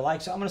percentage, which I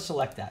like. So I'm going to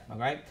select that, all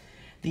right?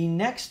 The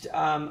next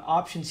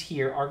options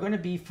here are going to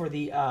be for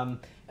the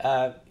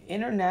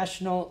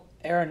International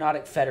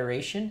Aeronautic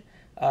Federation,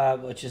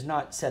 which is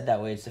not said that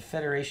way. It's the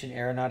Federation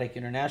Aeronautic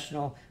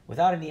International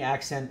without any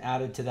accent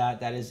added to that.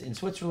 That is in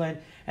Switzerland.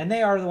 And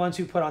they are the ones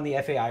who put on the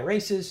FAI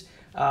races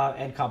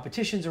and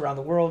competitions around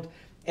the world.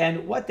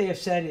 And what they have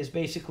said is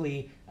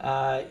basically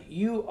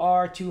you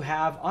are to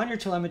have, on your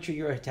telemetry,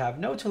 you are to have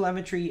no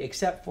telemetry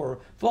except for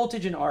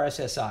voltage and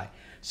RSSI.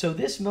 So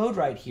this mode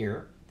right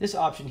here, this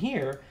option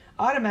here,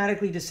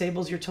 automatically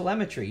disables your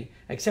telemetry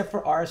except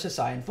for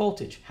RSSI and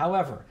voltage.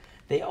 However,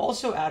 they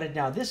also added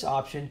now this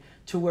option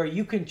to where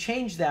you can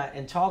change that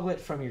and toggle it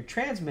from your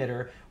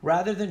transmitter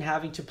rather than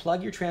having to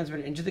plug your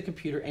transmitter into the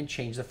computer and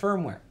change the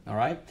firmware, all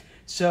right?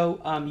 So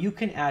you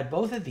can add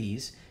both of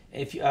these.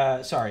 If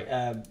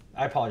I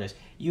apologize.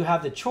 You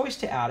have the choice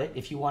to add it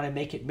if you want to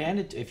make it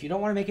mandatory. If you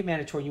don't want to make it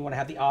mandatory, you want to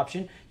have the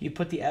option. You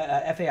put the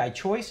FAI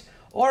choice,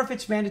 or if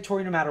it's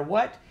mandatory no matter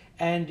what,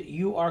 and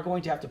you are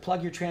going to have to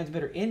plug your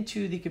transmitter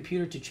into the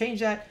computer to change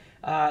that,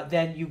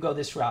 then you go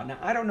this route. Now,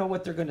 I don't know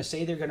what they're going to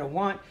say they're going to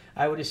want.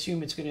 I would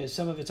assume it's going to,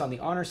 some of it's on the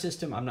honor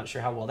system. I'm not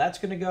sure how well that's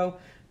going to go.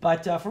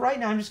 But for right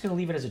now, I'm just going to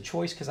leave it as a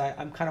choice because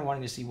I'm kind of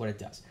wanting to see what it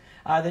does.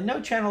 The no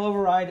channel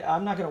override,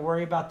 I'm not going to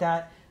worry about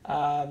that.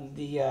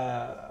 The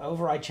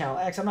override channel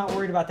X, I'm not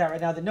worried about that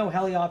right now. The no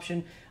heli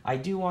option, I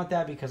do want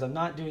that because I'm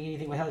not doing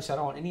anything with heli, so I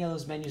don't want any of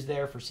those menus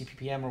there for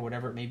CPPM or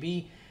whatever it may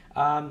be.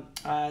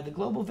 The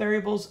global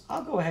variables,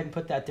 I'll go ahead and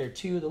put that there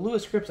too. The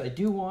Lewis scripts I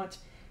do want,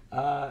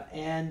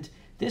 and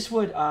this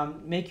would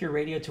make your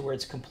radio to where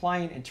it's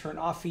compliant and turn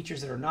off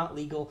features that are not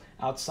legal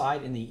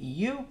outside in the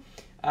EU.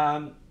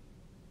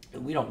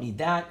 We don't need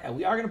that.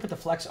 We are going to put the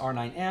Flex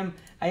R9M.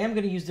 I am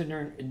going to use the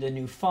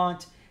new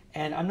font.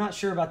 And I'm not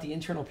sure about the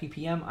internal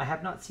PPM. I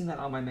have not seen that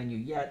on my menu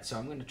yet, so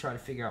I'm going to try to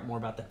figure out more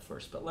about that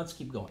first. But let's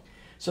keep going.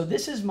 So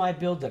this is my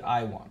build that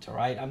I want, all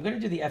right? I'm going to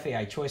do the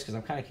FAI choice because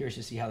I'm kind of curious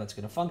to see how that's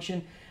going to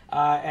function.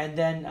 And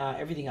then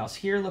everything else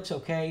here looks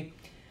okay.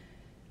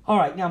 All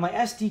right, now my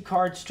SD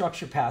card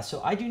structure path.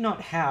 So I do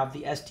not have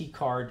the SD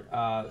card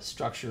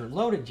structure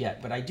loaded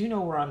yet, but I do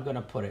know where I'm going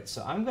to put it.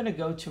 So I'm going to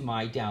go to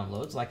my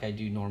downloads like I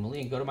do normally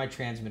and go to my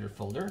transmitter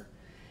folder.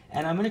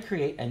 And I'm going to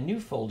create a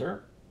new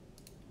folder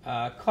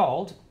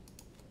called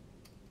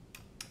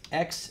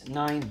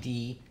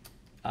X9D,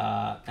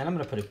 and I'm going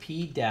to put a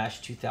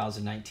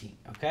P-2019,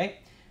 okay?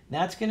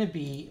 That's going to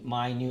be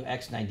my new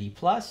X9D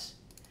Plus.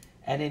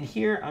 And in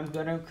here, I'm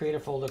going to create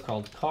a folder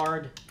called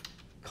Card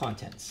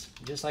Contents,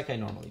 just like I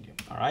normally do,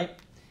 all right?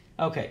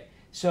 Okay,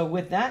 so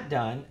with that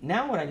done,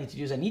 now what I need to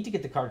do is I need to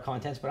get the card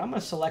contents, but I'm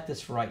going to select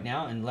this for right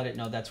now and let it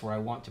know that's where I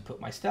want to put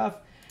my stuff.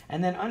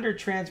 And then under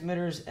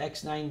Transmitters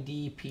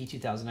X9D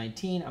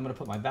P2019, I'm going to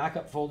put my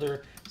backup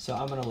folder. So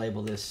I'm going to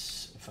label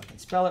this, if I can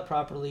spell it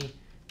properly,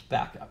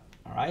 backup,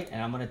 all right?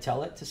 And I'm going to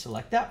tell it to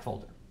select that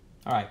folder.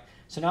 All right,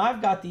 so now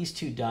I've got these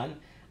two done.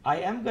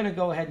 I am going to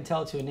go ahead and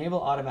tell it to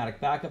enable automatic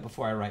backup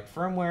before I write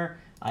firmware.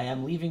 I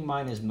am leaving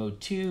mine as mode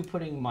 2,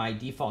 putting my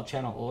default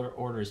channel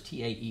order as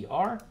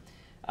TAER.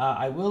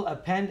 I will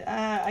append,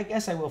 I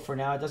guess I will for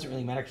now. It doesn't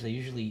really matter because I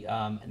usually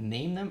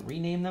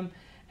rename them.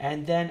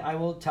 And then I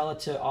will tell it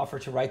to offer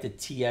to write the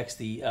TX,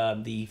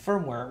 the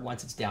firmware,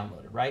 once it's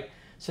downloaded, right?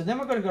 So then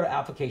we're going to go to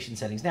application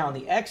settings. Now on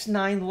the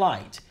X9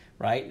 Lite,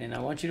 right, and I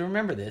want you to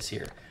remember this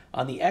here.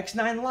 On the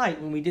X9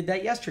 Lite, when we did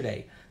that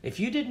yesterday, if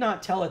you did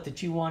not tell it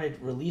that you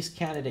wanted release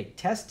candidates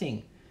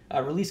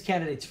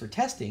for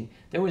testing,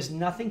 there was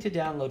nothing to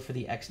download for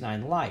the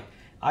X9 Lite.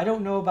 I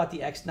don't know about the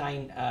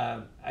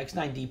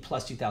X9D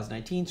Plus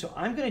 2019, so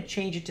I'm going to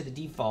change it to the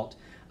default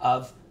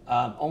of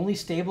only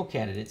stable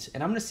candidates,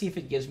 and I'm going to see if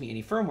it gives me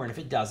any firmware, and if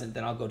it doesn't,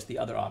 then I'll go to the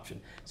other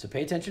option. So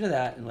pay attention to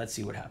that, and let's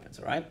see what happens,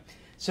 all right?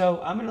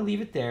 So I'm going to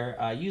leave it there.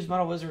 Use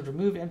Model Wizard,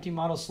 remove empty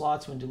model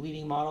slots when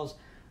deleting models.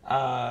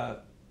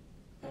 That's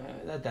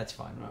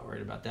fine, I'm not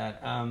worried about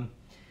that.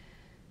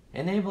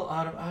 Enable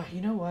auto,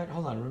 you know what,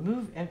 hold on,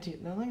 remove empty,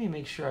 now let me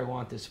make sure I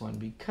want this one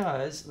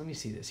because, let me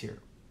see this here.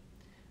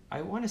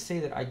 I want to say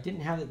that I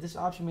didn't have that. This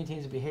option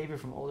maintains a behavior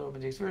from older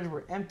OpenTX version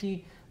where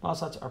empty model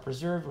slots are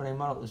preserved when a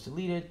model is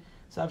deleted.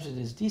 This option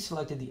is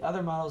deselected. The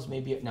other models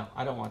may be, no,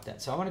 I don't want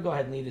that. So I'm going to go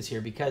ahead and leave this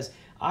here because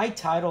I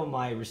title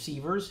my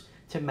receivers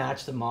to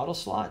match the model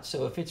slot.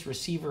 So if it's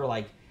receiver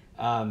like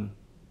 13,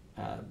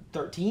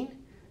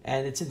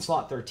 and it's in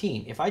slot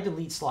 13. If I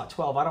delete slot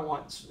 12, I don't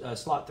want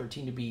slot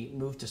 13 to be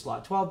moved to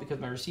slot 12 because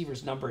my receiver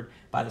is numbered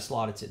by the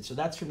slot it's in. So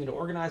that's for me to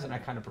organize, and I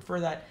kind of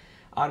prefer that.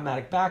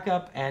 Automatic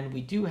backup, and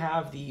we do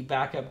have the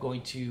backup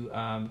going to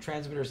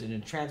transmitters and a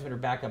transmitter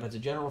backup as a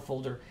general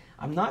folder.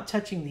 I'm not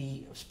touching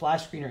the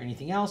splash screen or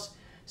anything else,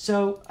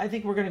 so I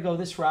think we're going to go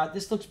this route.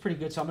 This looks pretty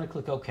good, so I'm going to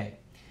click OK.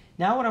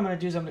 Now what I'm going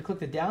to do is I'm going to click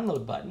the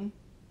download button,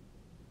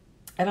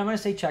 and I'm going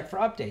to say check for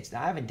updates.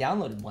 Now I haven't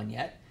downloaded one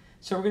yet,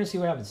 so we're going to see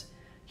what happens.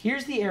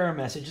 Here's the error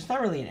message. It's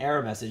not really an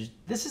error message.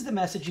 This is the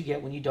message you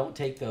get when you don't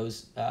take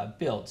those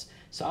builds.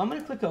 So I'm going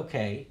to click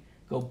OK,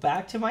 go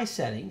back to my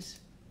settings,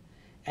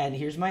 and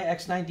here's my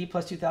X9D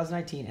Plus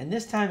 2019. And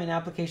this time in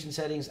application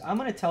settings, I'm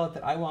going to tell it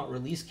that I want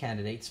release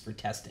candidates for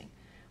testing.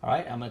 All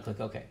right, I'm going to click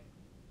OK.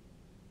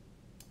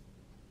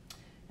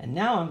 And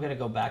now I'm going to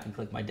go back and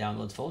click my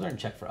downloads folder and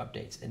check for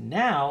updates. And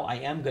now I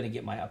am going to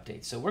get my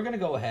updates. So we're going to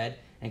go ahead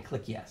and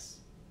click yes.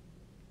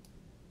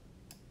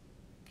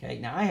 Okay,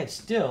 now I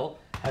still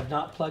have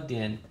not plugged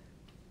in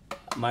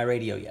my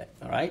radio yet,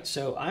 all right?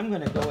 So I'm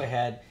going to go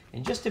ahead,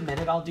 in just a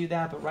minute I'll do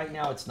that, but right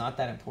now it's not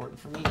that important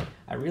for me.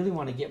 I really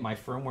want to get my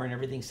firmware and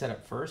everything set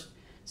up first.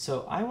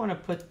 So I want to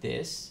put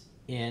this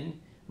in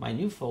my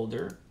new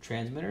folder,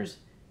 Transmitters,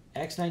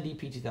 X9D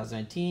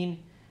P2019,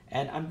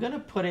 and I'm going to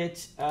put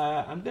it,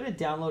 I'm going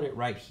to download it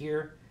right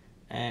here,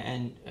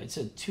 and it's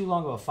too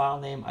long of a file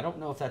name. I don't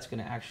know if that's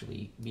going to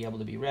actually be able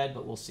to be read,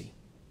 but we'll see.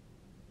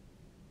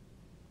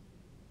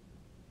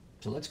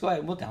 So let's go ahead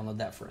and we'll download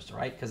that first, all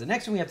right? Because the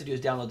next thing we have to do is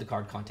download the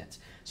card contents.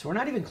 So we're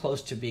not even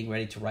close to being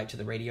ready to write to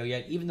the radio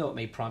yet, even though it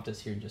may prompt us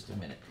here in just a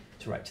minute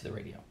to write to the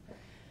radio.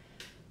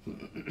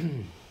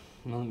 Well,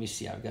 let me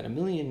see. I've got a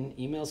million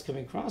emails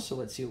coming across, so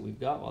let's see what we've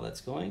got while that's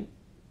going.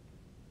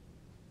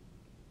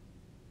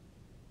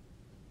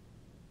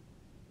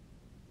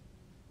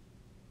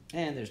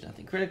 And there's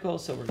nothing critical,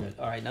 so we're good.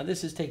 All right, now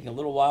this is taking a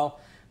little while,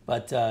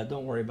 but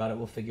don't worry about it.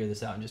 We'll figure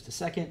this out in just a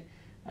second.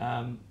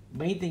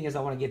 Main thing is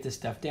I want to get this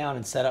stuff down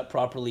and set up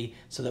properly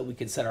so that we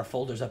can set our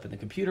folders up in the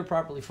computer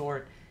properly for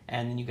it,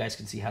 and then you guys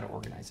can see how to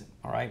organize it,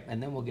 all right?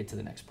 And then we'll get to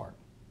the next part.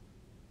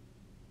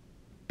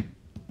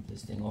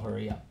 This thing will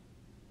hurry up.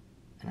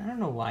 And I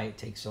don't know why it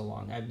takes so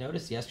long. I've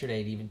noticed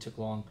yesterday it even took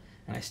long,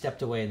 and I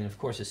stepped away, and then of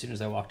course as soon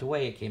as I walked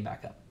away, it came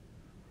back up.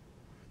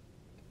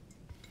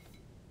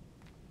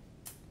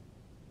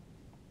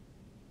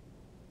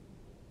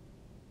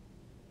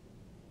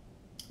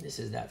 This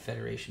is that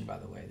federation, by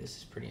the way. This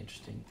is pretty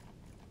interesting.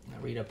 I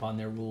read up on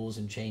their rules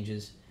and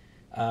changes.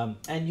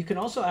 And you can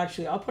also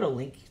actually, I'll put a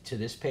link to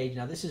this page.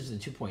 Now this is the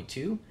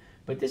 2.2,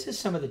 but this is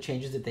some of the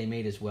changes that they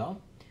made as well.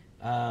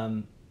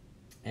 It's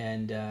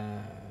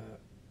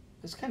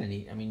kind of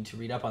neat, I mean, to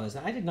read up on this.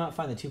 Now, I did not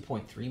find the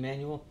 2.3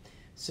 manual,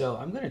 so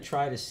I'm going to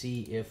try to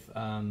see if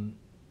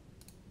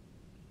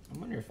I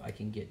wonder if I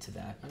can get to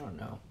that. I don't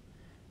know.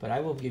 But I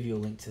will give you a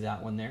link to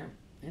that one there.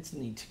 It's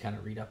neat to kind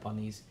of read up on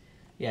these.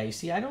 Yeah, you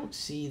see, I don't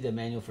see the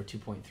manual for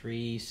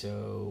 2.3,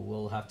 so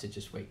we'll have to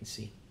just wait and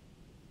see.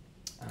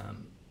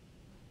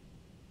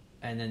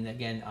 And then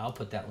again, I'll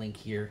put that link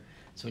here.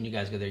 So when you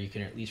guys go there, you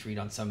can at least read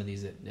on some of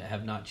these that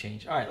have not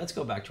changed. All right, let's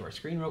go back to our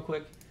screen real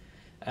quick.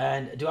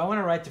 And do I want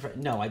to write the...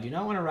 No, I do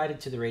not want to write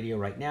it to the radio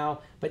right now.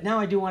 But now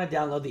I do want to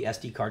download the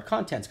SD card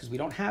contents because we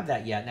don't have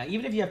that yet. Now,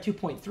 even if you have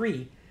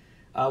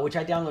 2.3, which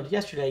I downloaded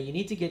yesterday, you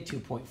need to get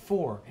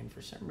 2.4. And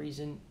for some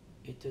reason,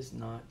 it does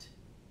not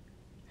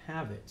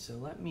have it. So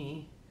let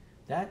me...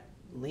 That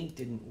link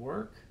didn't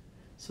work.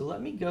 So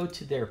let me go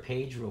to their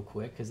page real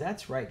quick because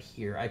that's right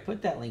here. I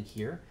put that link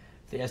here,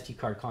 the SD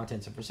card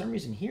contents. And for some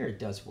reason here, it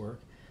does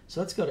work. So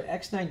let's go to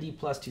X9D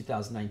Plus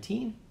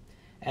 2019.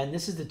 And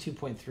this is the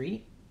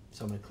 2.3.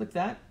 So I'm going to click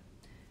that,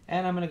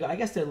 and I'm going to go, I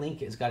guess the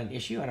link has got an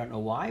issue, I don't know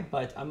why,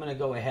 but I'm going to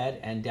go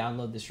ahead and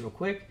download this real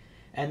quick,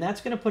 and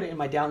that's going to put it in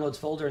my downloads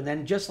folder, and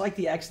then just like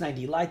the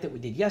X9D Lite that we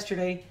did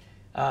yesterday,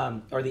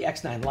 or the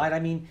X9 Lite, I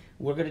mean,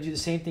 we're going to do the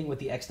same thing with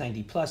the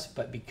X9D Plus,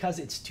 but because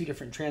it's two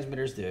different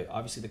transmitters,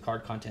 obviously the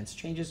card contents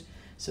changes,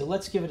 so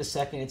let's give it a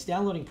second. It's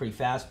downloading pretty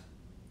fast.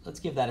 Let's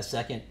give that a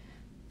second,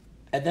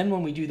 and then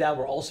when we do that,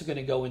 we're also going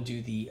to go and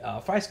do the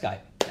FrSky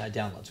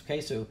downloads,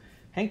 okay? So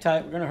hang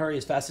tight, we're going to hurry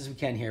as fast as we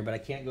can here, but I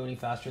can't go any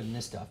faster than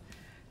this stuff.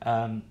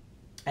 And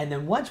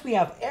then once we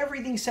have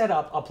everything set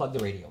up, I'll plug the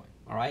radio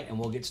in, all right? And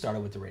we'll get started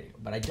with the radio.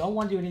 But I don't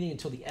want to do anything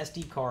until the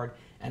SD card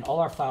and all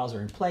our files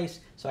are in place,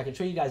 so I can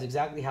show you guys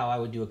exactly how I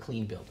would do a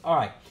clean build. All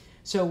right,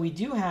 so we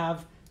do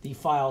have the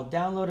file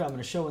downloaded. I'm going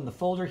to show in the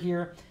folder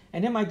here.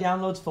 And in my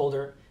downloads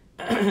folder,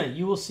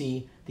 you will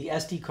see the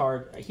SD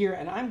card here.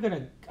 And I'm going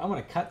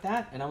to cut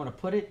that, and I'm going to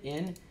put it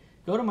in,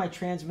 go to my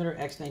transmitter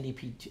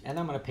X9DP, and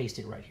I'm going to paste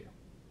it right here.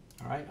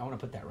 All right, I want to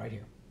put that right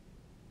here.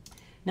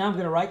 Now I'm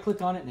going to right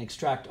click on it and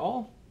extract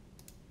all.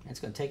 It's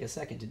going to take a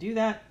second to do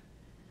that.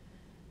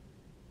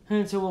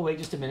 And so we'll wait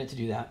just a minute to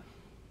do that.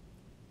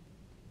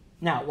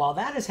 Now, while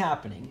that is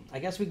happening, I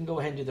guess we can go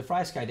ahead and do the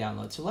FrSky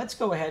download. So let's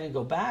go ahead and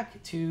go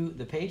back to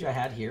the page I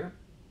had here,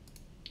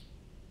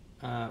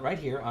 right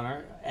here on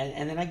our,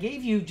 and then I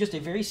gave you just a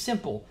very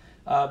simple,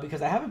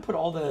 because I haven't put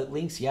all the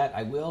links yet.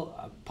 I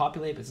will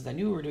populate, but since I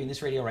knew we were doing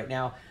this radio right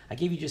now, I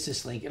gave you just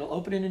this link. It'll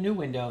open in a new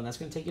window, and that's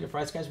going to take you to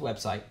FrSky's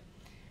website,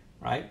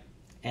 right?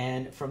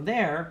 And from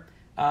there,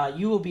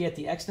 you will be at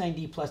the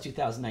X9D Plus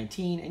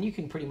 2019, and you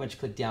can pretty much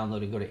click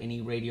download and go to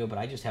any radio, but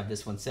I just have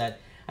this one set.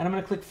 And I'm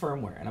going to click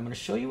firmware, and I'm going to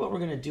show you what we're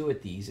going to do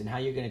with these and how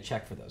you're going to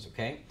check for those,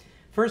 okay?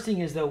 First thing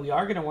is, though, we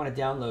are going to want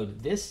to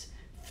download this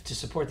to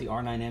support the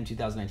R9M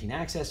 2019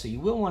 access, so you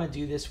will want to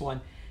do this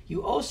one.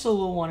 You also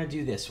will want to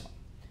do this one.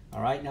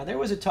 All right, now there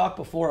was a talk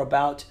before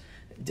about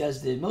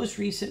does the most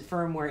recent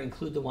firmware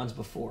include the ones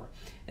before?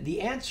 And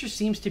the answer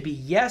seems to be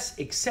yes,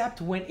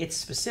 except when it's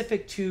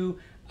specific to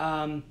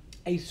a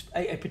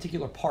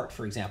particular part,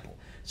 for example.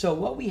 So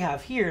what we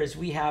have here is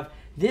we have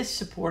this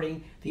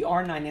supporting the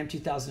R9M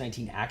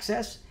 2019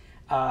 access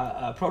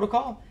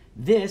protocol.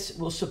 This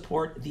will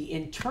support the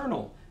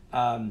internal,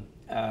 the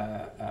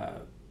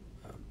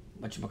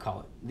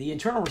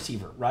internal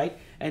receiver, right?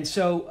 And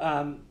so,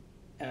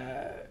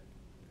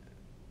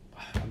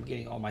 I'm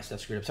getting all my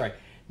stuff screwed up. Sorry.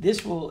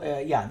 This will,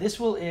 this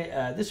will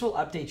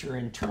update your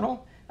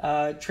internal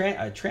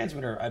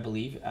transmitter, I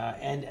believe,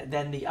 and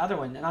then the other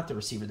one, not the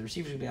receiver. The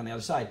receivers will be on the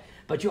other side,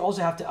 but you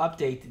also have to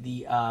update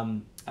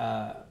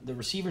the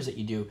receivers that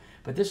you do.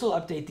 But this will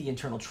update the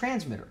internal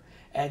transmitter,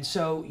 and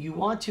so you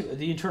want to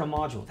the internal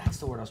module. That's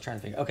the word I was trying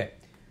to think of. Okay,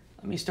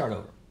 let me start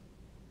over.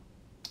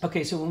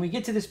 Okay, so when we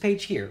get to this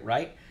page here,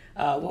 right?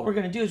 What we're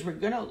going to do is we're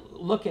going to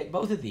look at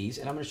both of these,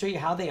 and I'm going to show you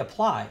how they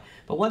apply.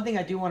 But one thing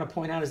I do want to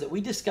point out is that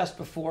we discussed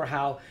before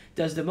how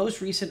does the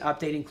most recent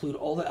update include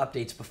all the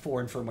updates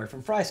before in firmware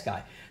from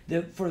FrSky?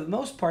 For the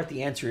most part,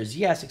 the answer is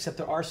yes, except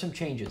there are some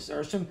changes. There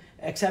are some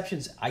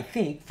exceptions, I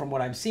think, from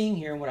what I'm seeing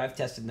here and what I've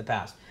tested in the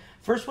past.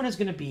 First one is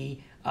going to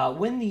be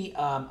when the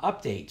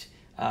update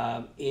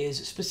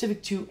is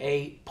specific to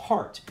a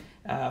part.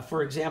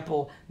 For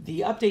example,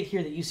 the update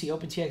here that you see,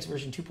 OpenTX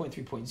version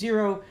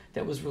 2.3.0,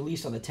 that was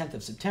released on the 10th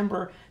of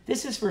September,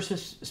 this is for a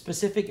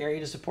specific area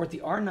to support the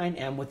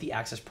R9M with the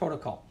access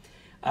protocol.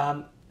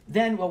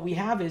 Then what we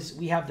have is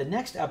we have the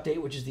next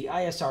update, which is the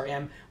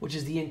ISRM, which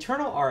is the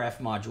internal RF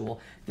module.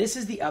 This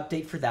is the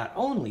update for that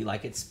only,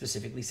 like it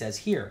specifically says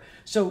here.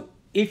 So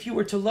if you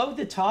were to load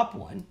the top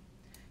one,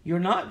 you're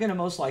not going to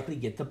most likely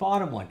get the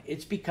bottom one.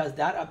 It's because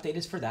that update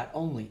is for that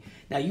only.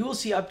 Now, you will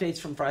see updates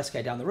from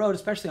FrSky down the road,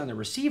 especially on the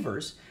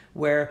receivers,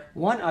 where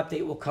one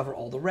update will cover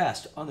all the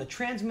rest. On the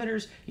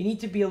transmitters, you need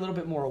to be a little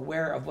bit more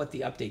aware of what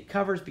the update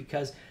covers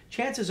because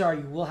chances are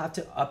you will have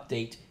to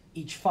update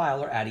each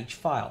file or add each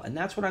file. And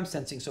that's what I'm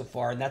sensing so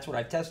far, and that's what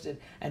I've tested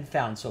and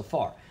found so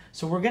far.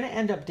 So we're going to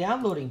end up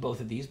downloading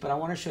both of these, but I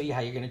want to show you how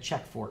you're going to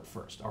check for it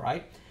first, all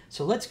right?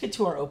 So let's get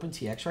to our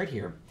OpenTX right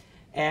here.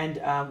 And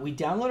we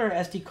download our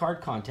SD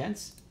card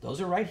contents. Those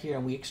are right here,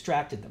 and we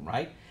extracted them,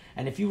 right?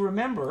 And if you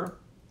remember,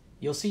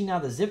 you'll see now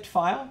the zipped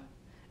file,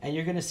 and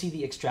you're going to see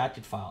the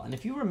extracted file. And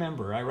if you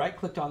remember, I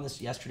right-clicked on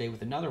this yesterday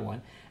with another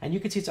one, and you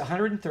can see it's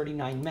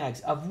 139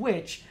 megs, of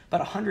which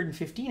about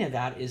 115 of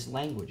that is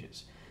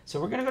languages. So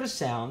we're going to go to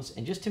sounds,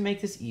 and just to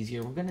make this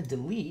easier, we're going to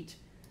delete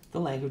the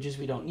languages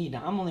we don't need.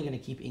 Now, I'm only going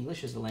to keep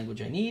English as the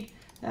language I need,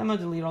 and I'm going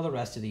to delete all the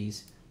rest of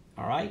these.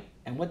 All right?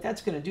 And what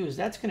that's going to do is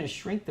that's going to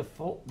shrink the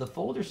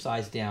folder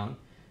size down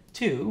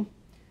to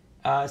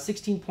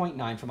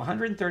 16.9, from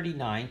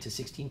 139 to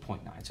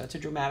 16.9. So that's a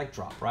dramatic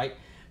drop, right?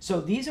 So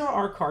these are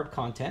our card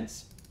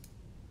contents,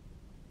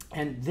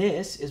 and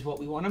this is what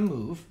we want to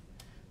move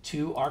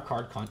to our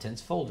card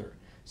contents folder.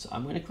 So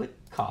I'm going to click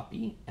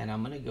copy, and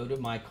I'm going to go to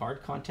my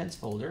card contents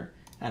folder,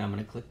 and I'm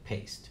going to click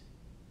paste.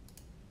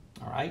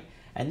 All right?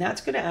 And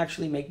that's going to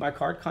actually make my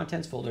card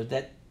contents folder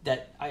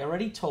that I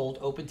already told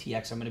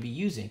OpenTX I'm going to be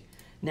using.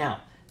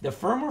 Now, the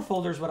firmware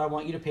folder is what I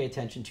want you to pay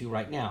attention to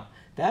right now.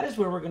 That is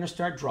where we're going to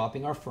start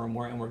dropping our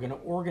firmware, and we're going to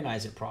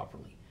organize it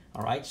properly.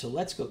 All right, so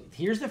let's go.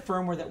 Here's the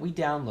firmware that we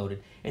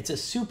downloaded. It's a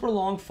super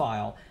long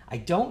file. I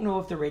don't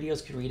know if the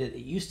radios can read it.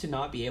 It used to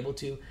not be able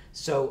to.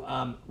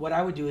 So what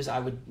I would do is I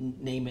would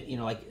name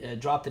it,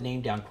 drop the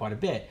name down quite a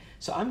bit.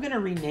 So I'm going to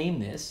rename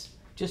this,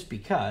 just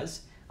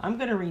because. I'm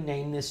going to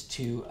rename this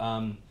to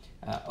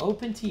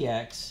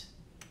OpenTX,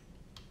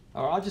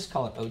 or I'll just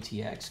call it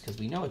OTX, because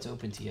we know it's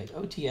OpenTX,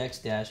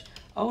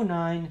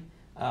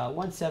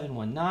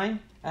 OTX-091719,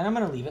 and I'm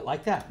going to leave it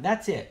like that.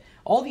 That's it.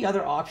 All the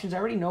other options, I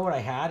already know what I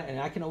had, and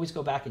I can always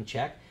go back and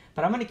check,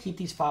 but I'm going to keep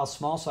these files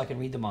small so I can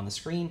read them on the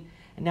screen.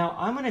 And now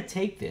I'm going to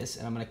take this,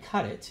 and I'm going to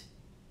cut it,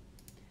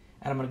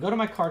 and I'm going to go to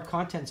my card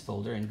contents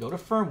folder and go to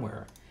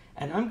firmware,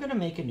 and I'm going to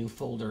make a new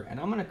folder, and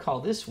I'm going to call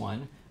this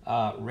one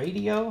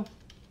Radio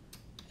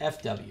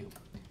FW,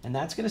 and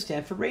that's going to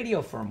stand for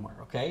radio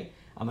firmware, okay?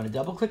 I'm going to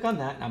double click on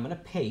that, and I'm going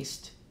to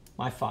paste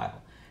my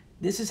file.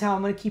 This is how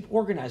I'm going to keep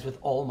organized with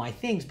all my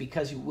things,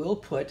 because you will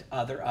put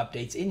other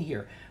updates in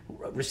here,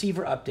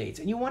 receiver updates,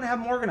 and you want to have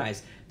them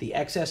organized. The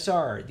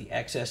XSR, the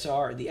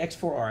XSR, the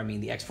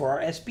X4R, the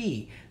X4R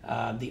SB,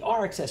 the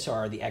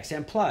RXSR, the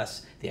XM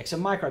Plus, the XM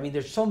Micro. I mean,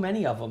 there's so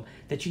many of them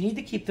that you need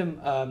to keep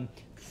them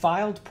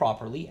filed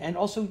properly and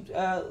also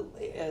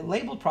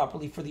labeled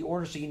properly for the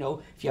order, so you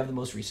know if you have the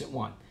most recent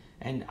one.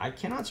 And I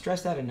cannot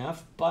stress that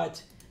enough,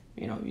 but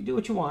you do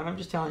what you want. I'm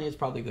just telling you it's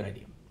probably a good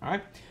idea. All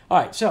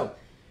right, so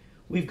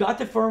we've got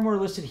the firmware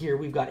listed here.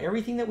 We've got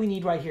everything that we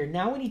need right here.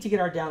 Now we need to get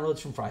our downloads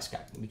from FrSky,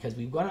 because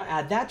we're going to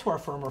add that to our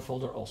firmware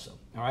folder also.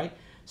 All right.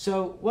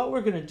 So what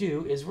we're going to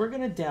do is we're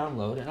going to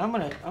download, and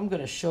I'm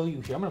going to show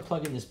you here. I'm going to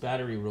plug in this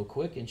battery real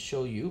quick and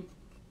show you.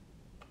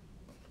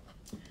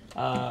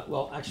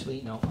 Well,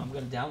 actually, no. I'm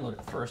going to download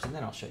it first, and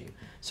then I'll show you.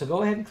 So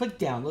go ahead and click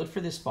download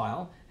for this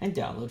file and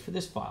download for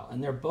this file,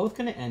 and they're both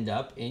going to end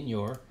up in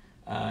your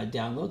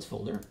downloads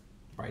folder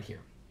right here.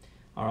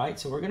 All right.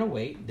 So we're going to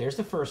wait. There's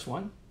the first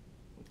one.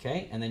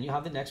 Okay, and then you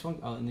have the next one.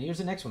 Oh, and here's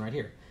the next one right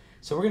here.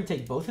 So we're going to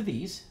take both of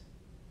these.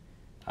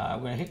 We're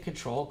going to hit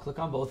Control, click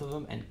on both of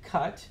them, and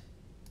cut.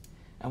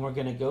 And we're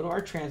going to go to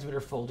our transmitter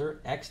folder,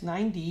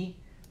 X9D,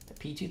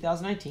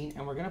 P2019,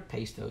 and we're going to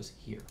paste those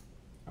here.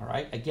 All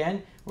right,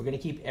 again, we're going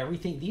to keep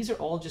everything. These are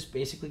all just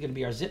basically going to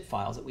be our zip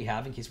files that we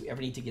have in case we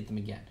ever need to get them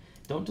again.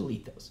 Don't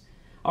delete those.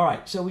 All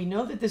right, so we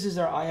know that this is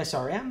our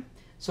ISRM.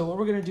 So what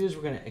we're going to do is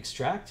we're going to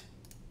extract.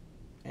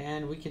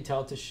 And we can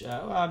tell it to show,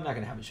 well, I'm not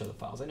going to have it show the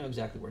files. I know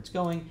exactly where it's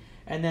going.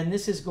 And then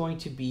this is going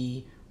to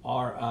be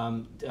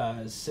our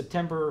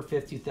September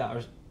 5th,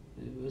 2000,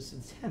 it was the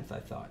 10th, I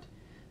thought.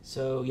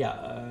 So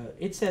yeah,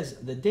 it says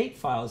the date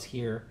file is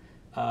here,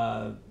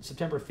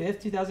 September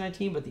 5th,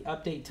 2019, but the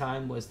update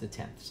time was the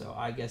 10th. So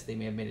I guess they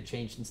may have made a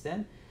change since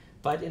then.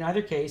 But in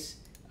either case,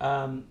 what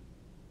am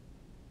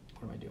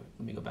I doing?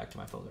 Let me go back to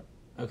my folder.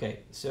 Okay,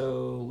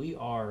 so we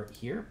are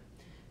here.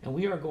 And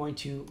we are going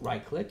to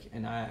right-click,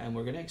 and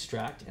we're going to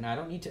extract. And I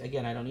don't need to,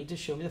 again, I don't need to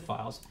show me the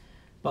files.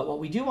 But what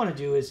we do want to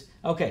do is,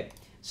 okay,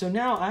 so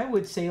now I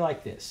would say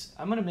like this.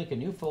 I'm going to make a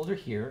new folder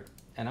here,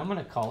 and I'm going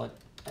to call it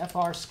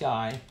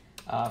FrSky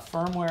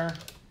Firmware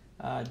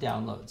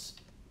Downloads.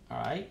 All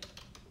right?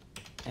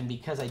 And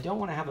because I don't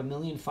want to have a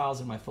million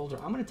files in my folder,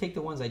 I'm going to take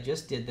the ones I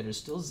just did that are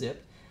still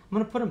zipped. I'm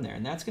going to put them there,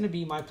 and that's going to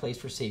be my place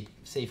for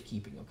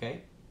safekeeping,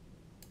 okay?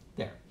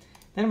 There.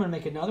 Then I'm going to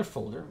make another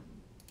folder.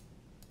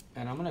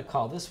 And I'm going to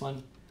call this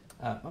one,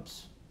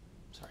 oops,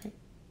 sorry.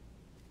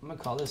 I'm going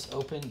to call this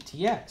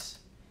OpenTX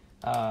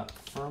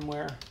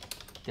Firmware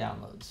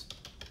Downloads.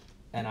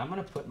 And I'm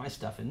going to put my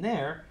stuff in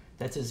there.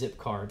 That's a zip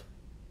card.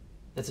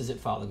 That's a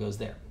zip file that goes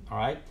there. All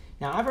right.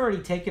 Now, I've already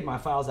taken my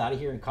files out of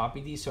here and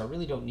copied these, so I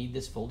really don't need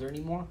this folder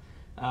anymore.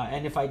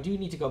 And if I do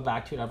need to go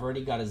back to it, I've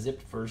already got a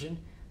zipped version.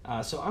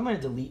 So I'm going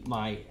to delete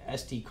my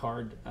SD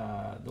card,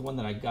 the one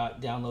that I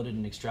got downloaded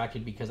and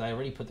extracted, because I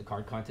already put the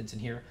card contents in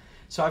here.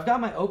 So I've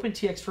got my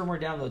OpenTX firmware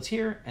downloads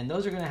here, and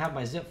those are going to have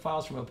my zip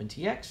files from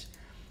OpenTX.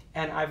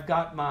 And I've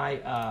got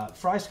my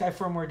FrSky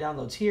firmware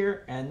downloads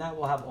here, and that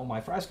will have all my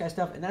FrSky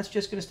stuff, and that's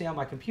just going to stay on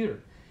my computer.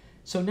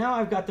 So now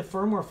I've got the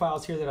firmware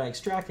files here that I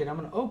extracted. I'm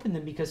going to open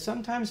them because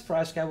sometimes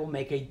FrSky will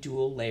make a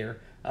dual layer,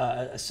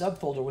 a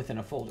subfolder within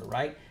a folder,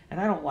 right?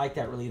 and I don't like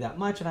that really that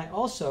much. And I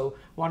also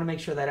want to make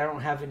sure that I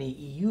don't have any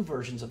EU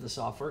versions of the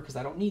software because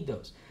I don't need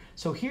those.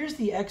 So here's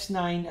the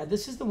X9.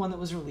 This is the one that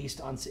was released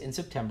in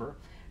September,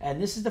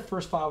 and this is the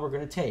first file we're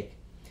going to take.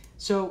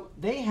 So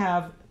they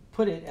have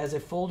put it as a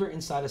folder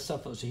inside a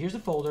subfolder. So here's a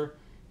folder,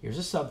 here's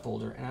a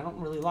subfolder, and I don't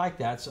really like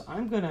that. So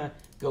I'm going to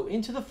go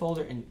into the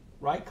folder and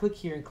right-click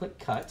here and click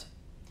Cut.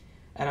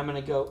 And I'm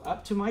going to go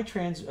up to my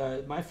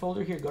my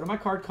folder here, go to my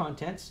card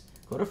contents,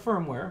 go to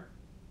firmware,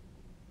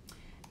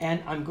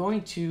 and I'm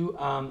going to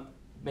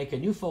make a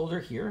new folder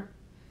here,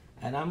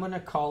 and I'm going to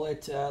call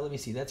it, let me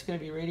see, that's going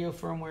to be radio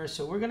firmware,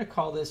 so we're going to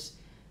call this,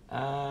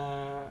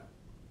 let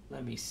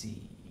me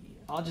see,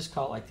 I'll just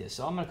call it like this.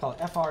 So I'm going to call it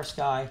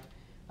FrSky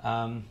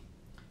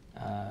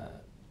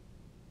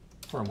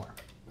firmware,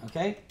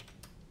 okay?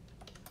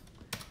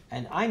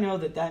 And I know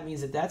that that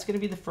means that that's going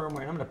to be the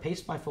firmware, and I'm going to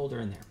paste my folder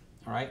in there.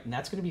 All right, and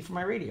that's going to be for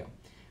my radio,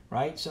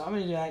 right? So I'm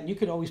going to do that, and you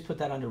could always put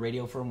that under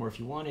radio firmware if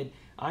you wanted.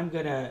 I'm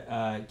going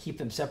to keep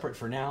them separate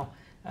for now.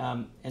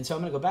 And so I'm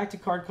going to go back to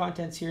card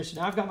contents here.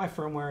 So now I've got my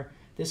firmware.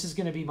 This is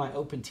going to be my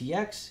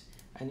OpenTX,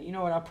 and you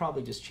know what? I'll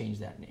probably just change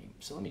that name.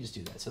 So let me just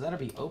do that. So that'll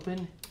be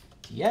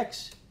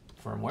OpenTX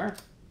Firmware,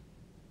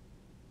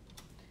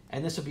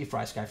 and this will be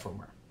FrSky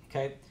Firmware,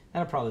 okay?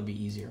 That'll probably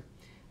be easier.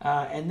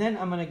 And then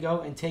I'm going to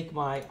go and take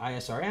my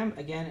ISRM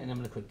again, and I'm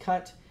going to click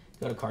Cut.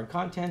 Go to card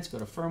contents, go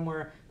to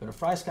firmware, go to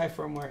FrSky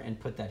firmware, and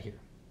put that here.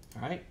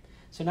 All right.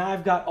 So now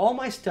I've got all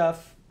my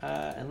stuff,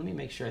 and let me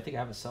make sure. I think I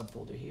have a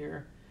subfolder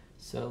here.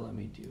 So let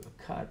me do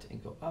a cut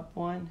and go up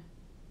one,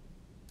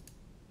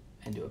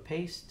 and do a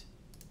paste.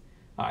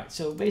 All right.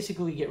 So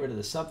basically, we get rid of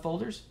the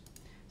subfolders.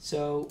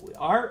 So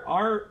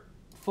our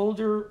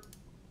folder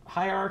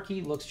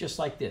hierarchy looks just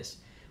like this.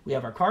 We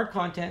have our card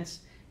contents,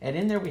 and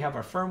in there we have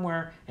our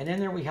firmware, and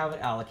in there we have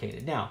it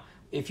allocated. Now,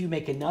 if you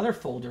make another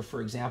folder,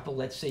 for example,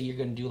 let's say you're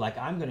going to do like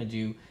I'm going to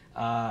do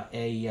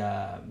RxSR,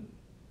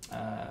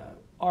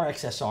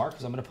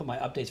 because I'm going to put my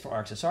updates for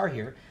RxSR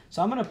here.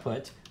 So I'm going to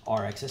put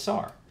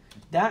RxSR.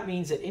 That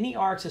means that any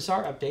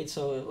RxSR updates,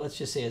 so let's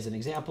just say as an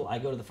example, I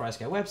go to the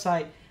FrSky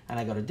website and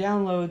I go to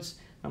downloads.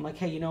 I'm like,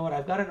 hey, you know what?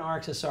 I've got an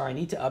RxSR. I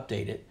need to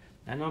update it.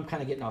 I know I'm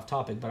kind of getting off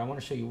topic, but I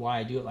want to show you why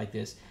I do it like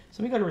this.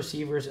 So let me go to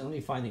receivers and let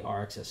me find the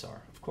RxSR.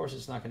 Of course,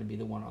 it's not going to be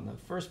the one on the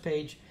first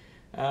page.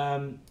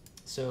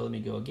 So let me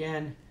go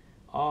again.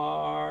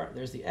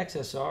 There's the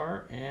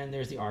XSR and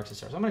there's the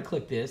RxSR. So I'm going to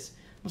click this.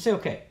 I'm going to say,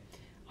 okay,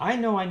 I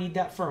know I need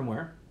that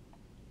firmware.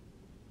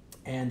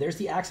 And there's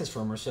the access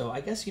firmware. So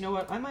I guess, you know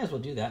what, I might as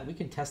well do that. We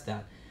can test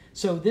that.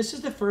 So this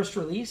is the first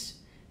release.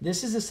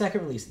 This is the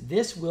second release.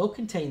 This will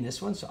contain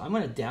this one. So I'm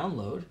going to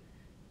download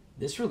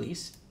this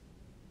release.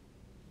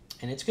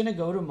 And it's going to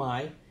go to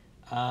my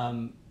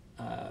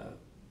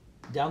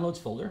downloads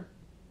folder.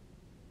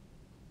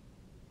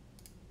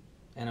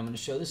 And I'm going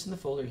to show this in the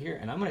folder here.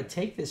 And I'm going to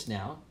take this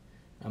now.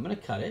 I'm going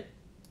to cut it.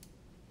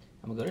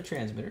 I'm going to go to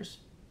transmitters,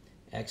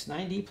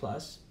 X9D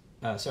plus,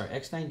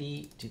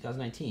 X9D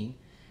 2019.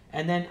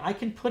 And then I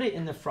can put it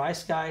in the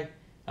FrSky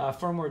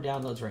firmware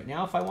downloads right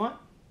now if I want.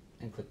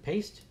 And click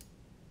paste.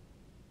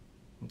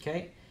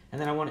 Okay.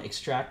 And then I want to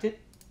extract it.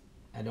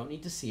 I don't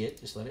need to see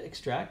it. Just let it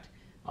extract.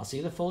 I'll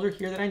see the folder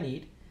here that I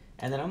need.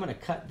 And then I'm going to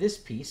cut this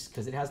piece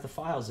because it has the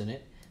files in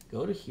it.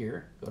 Go to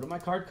here, go to my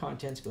card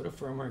contents, go to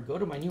firmware, go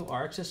to my new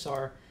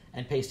RxSR,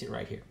 and paste it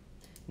right here.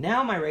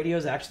 Now my radio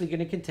is actually going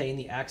to contain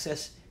the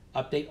access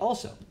update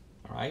also.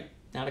 All right.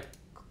 Now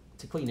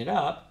to clean it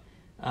up,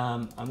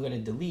 I'm going to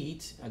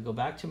delete. Go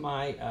back to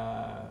my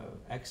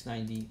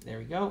X9D. There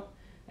we go.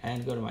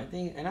 And go to my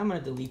thing. And I'm going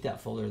to delete that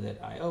folder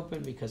that I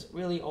opened because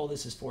really all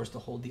this is for is to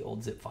hold the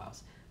old zip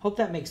files. Hope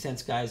that makes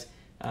sense, guys.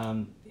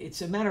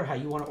 It's a matter of how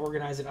you want to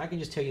organize it. I can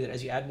just tell you that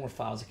as you add more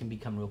files, it can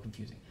become real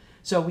confusing.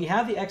 So we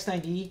have the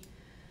X9D.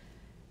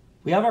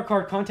 We have our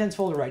card contents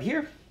folder right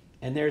here.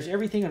 And there's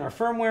everything in our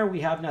firmware.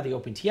 We have now the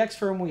OpenTX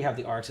firmware. We have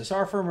the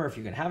RxSR firmware if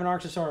you're going to have an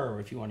RxSR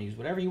or if you want to use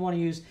whatever you want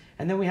to use.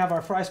 And then we have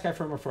our FrSky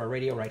firmware for our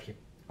radio right here.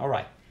 All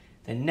right.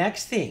 The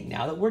next thing,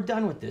 now that we're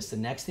done with this, the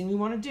next thing we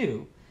want to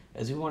do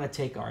is we want to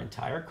take our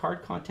entire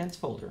card contents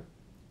folder,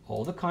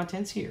 all the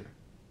contents here.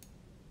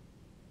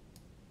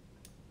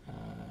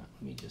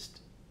 Let me just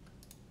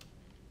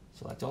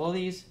select all of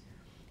these.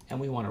 And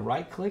we want to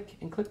right click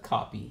and click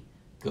copy.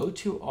 Go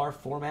to our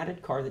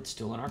formatted card that's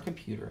still on our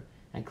computer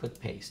and click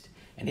paste.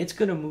 And it's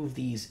going to move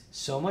these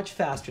so much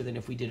faster than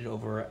if we did it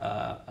over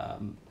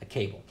a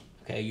cable,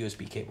 okay, a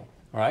USB cable,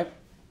 all right?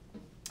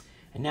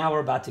 And now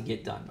we're about to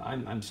get done.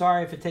 I'm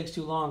sorry if it takes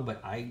too long,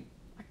 but I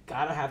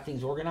got to have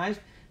things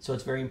organized, so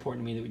it's very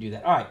important to me that we do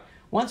that. All right,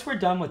 once we're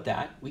done with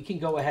that, we can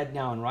go ahead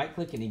now and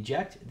right-click and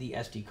eject the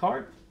SD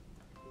card.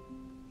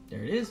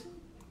 There it is.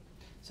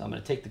 So I'm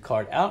going to take the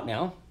card out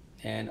now,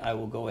 and I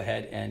will go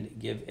ahead and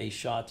give a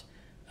shot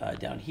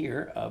down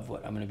here of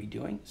what I'm going to be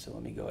doing. So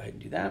let me go ahead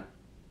and do that.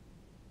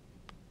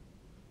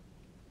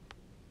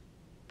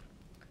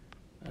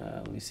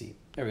 Let me see.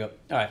 There we go.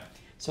 All right.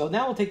 So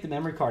now we'll take the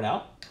memory card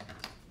out.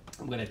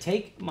 I'm going to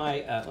take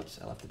my, oops,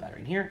 I left the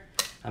battery in here.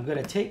 I'm going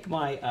to take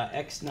my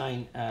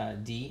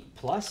X9D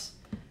Plus,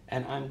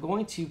 and I'm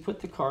going to put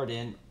the card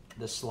in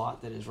the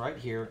slot that is right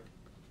here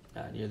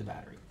near the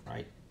battery,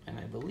 right? And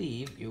I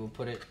believe you will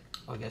put it,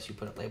 I guess you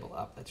put it label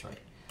up, that's right.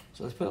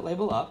 So let's put it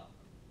label up.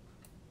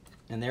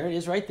 And there it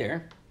is right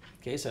there.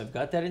 Okay, so I've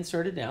got that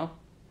inserted now.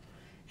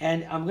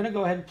 And I'm gonna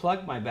go ahead and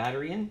plug my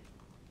battery in,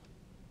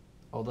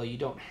 although you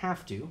don't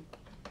have to.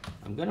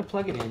 I'm gonna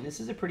plug it in. This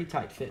is a pretty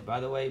tight fit, by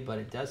the way, but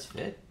it does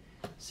fit.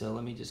 So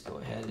let me just go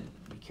ahead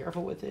and be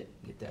careful with it.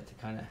 Get that to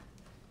kind of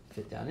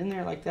fit down in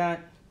there like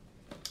that.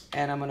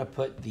 And I'm gonna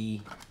put the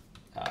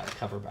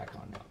cover back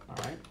on now, all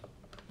right?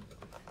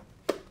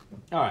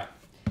 All right,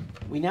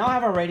 we now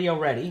have our radio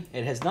ready.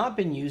 It has not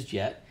been used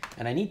yet,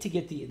 and I need to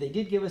get they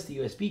did give us the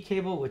USB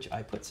cable, which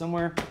I put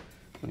somewhere.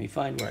 Let me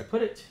find where I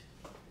put it.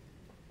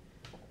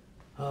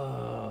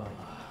 Oh,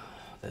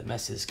 the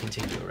messes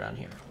continue around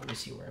here. Let me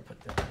see where I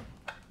put that.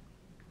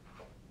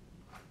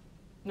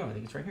 No, I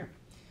think it's right here.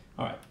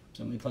 All right,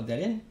 so let me plug that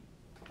in.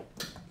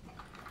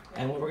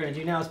 And what we're gonna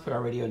do now is put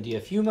our radio in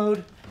DFU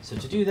mode. So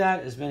to do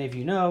that, as many of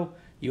you know,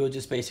 you will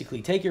just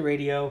basically take your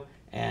radio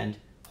and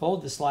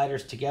hold the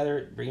sliders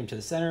together, bring them to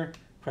the center,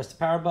 press the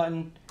power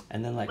button,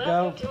 and then let go.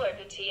 Welcome to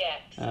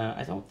OpenTX.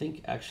 I don't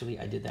think actually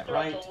I did that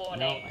Throttle right. warning.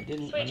 No, I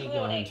didn't. Switch Let me go ahead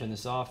warning. and turn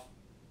this off.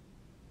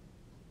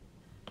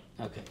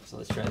 Okay, so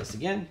let's try this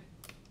again.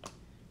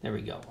 There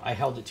we go. I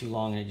held it too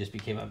long and it just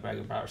became a bag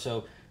of power.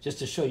 So just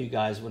to show you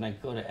guys, when I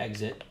go to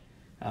exit,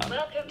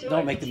 Welcome to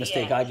don't make the OpenTX.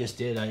 mistake I just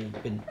did.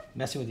 I've been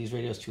messing with these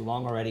radios too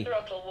long already.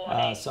 Throttle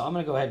warning. So I'm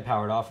going to go ahead and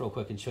power it off real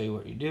quick and show you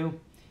what you do.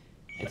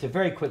 It's a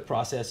very quick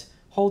process.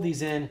 Hold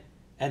these in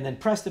and then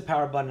press the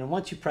power button. And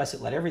once you press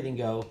it, let everything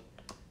go.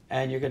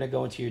 And you're going to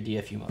go into your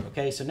DFU mode.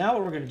 Okay, so now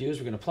what we're going to do is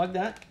we're going to plug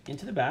that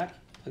into the back,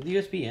 plug the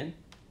USB in.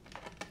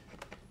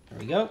 There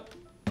we go.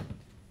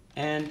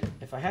 And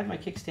if I had my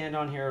kickstand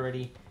on here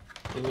already,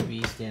 it would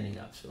be standing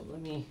up. So let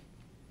me,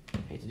 I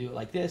hate to do it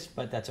like this,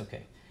 but that's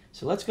okay.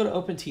 So let's go to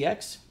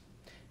OpenTX,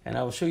 and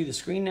I will show you the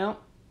screen now.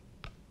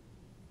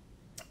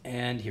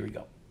 And here we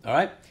go. All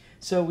right,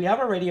 so we have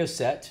our radio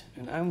set,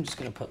 and I'm just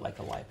gonna put like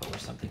a LiPo or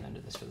something under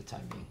this for the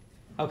time being.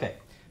 Okay,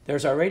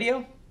 there's our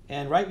radio,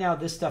 and right now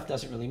this stuff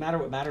doesn't really matter.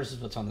 What matters is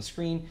what's on the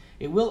screen.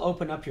 It will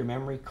open up your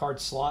memory card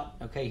slot,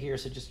 okay, here,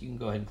 so just you can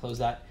go ahead and close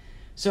that.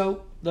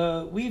 So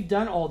we've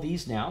done all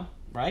these now,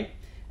 right?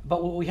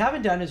 But what we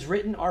haven't done is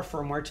written our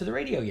firmware to the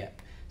radio yet.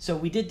 So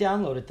we did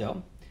download it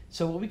though.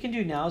 So what we can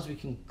do now is we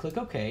can click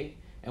OK,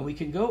 and we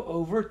can go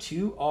over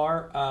to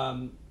our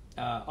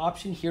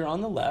option here on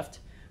the left,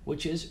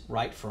 which is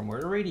write firmware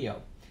to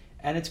radio.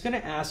 And it's going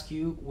to ask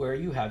you where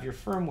you have your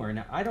firmware.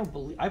 Now I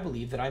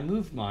believe that I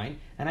moved mine,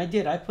 and I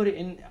did. I put it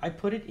in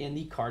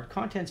the card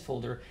contents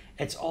folder.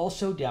 It's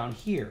also down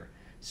here.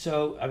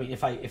 So I mean,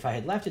 if I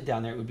had left it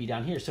down there, it would be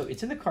down here. So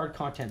it's in the card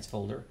contents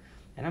folder,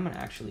 and I'm going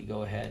to actually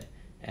go ahead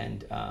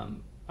and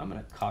I'm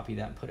going to copy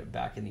that and put it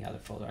back in the other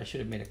folder. I should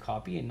have made a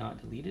copy and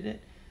not deleted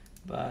it.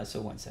 But so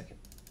 1 second.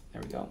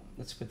 There we go.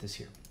 Let's put this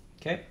here.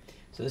 Okay.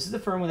 So this is the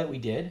firmware that we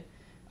did.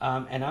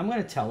 And I'm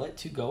going to tell it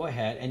to go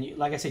ahead. And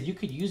like I said, you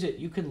could use it.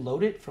 You can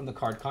load it from the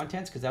card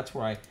contents because that's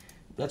where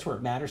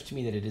it matters to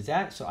me that it is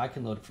at. So I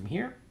can load it from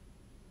here.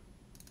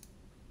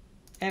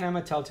 And I'm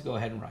going to tell it to go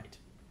ahead and write.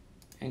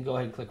 And go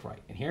ahead and click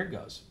write. And here it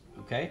goes.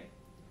 Okay.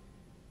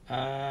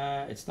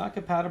 It's not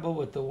compatible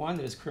with the one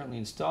that is currently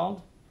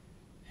installed.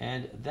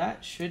 And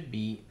that should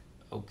be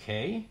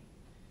okay.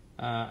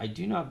 I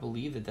do not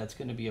believe that that's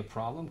going to be a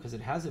problem because it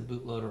has a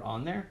bootloader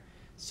on there.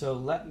 So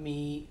let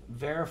me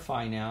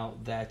verify now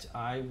that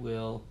I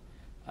will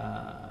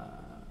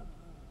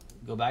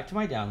go back to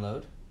my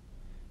download,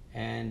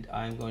 and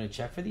I'm going to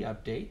check for the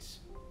updates.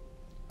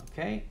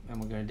 Okay,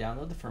 and we're going to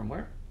download the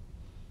firmware.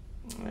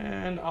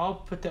 And I'll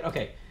put that,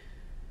 okay.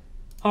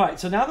 All right,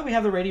 so now that we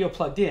have the radio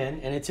plugged in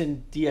and it's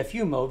in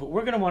DFU mode, what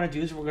we're going to want to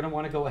do is we're going to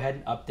want to go ahead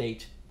and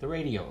update the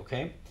radio,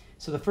 okay?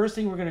 So the first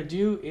thing we're going to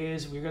do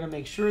is we're going to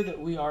make sure that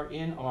we are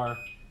in our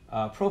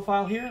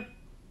profile here.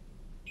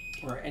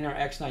 We're in our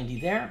X9D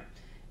there.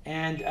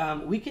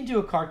 And we can do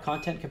a card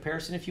content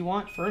comparison if you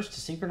want first to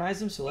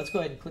synchronize them. So let's go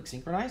ahead and click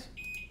synchronize.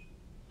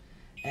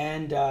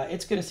 And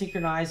it's going to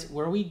synchronize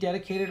where we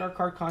dedicated our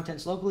card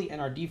contents locally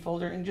and our D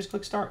folder, and just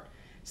click start.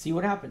 See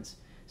what happens.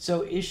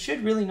 So it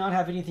should really not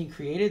have anything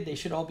created. They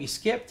should all be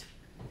skipped.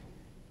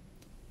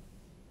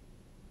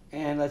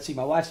 And let's see,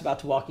 my wife's about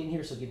to walk in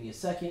here, so give me a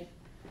second.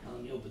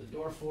 Let me open the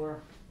door for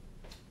her.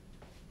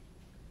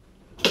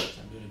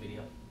 I'm doing a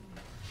video.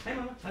 Hey,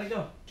 Mama, how'd it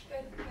go?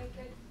 Good.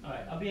 All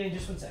right, I'll be in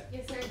just 1 sec.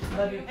 Yes, sir.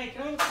 Love you. Hey,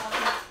 can I have a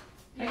coffee?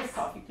 Can I have Yes. a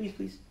coffee, please,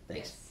 please?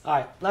 Thanks. Yes. All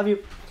right, love you.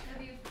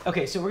 Love you.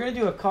 Okay, so we're going to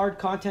do a card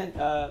content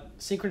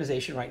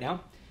synchronization right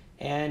now.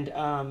 And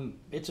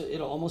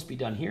it'll almost be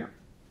done here.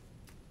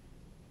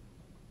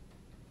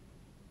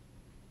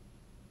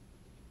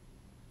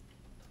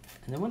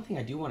 And then one thing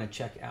I do want to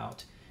check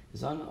out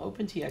is on the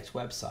OpenTX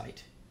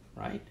website,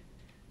 right?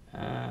 No.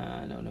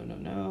 I'm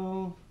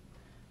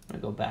going to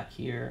go back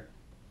here,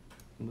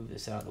 move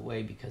this out of the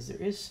way because there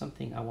is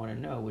something I want to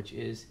know, which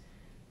is,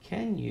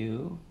 can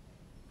you,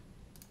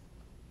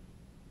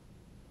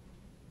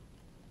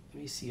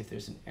 let me see if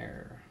there's an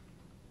error.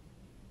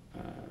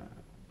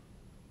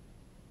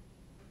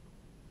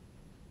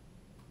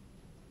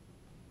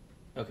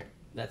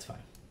 That's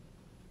fine.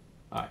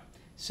 All right.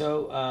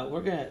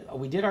 So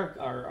we did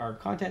our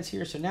contents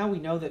here. So now we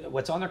know that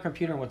what's on our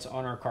computer and what's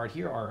on our card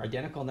here are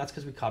identical, and that's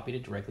because we copied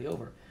it directly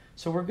over.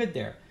 So we're good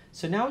there.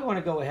 So now we want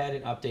to go ahead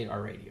and update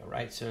our radio,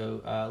 right?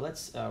 So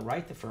let's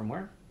write the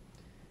firmware,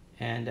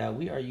 and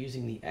we are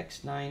using the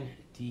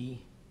X9D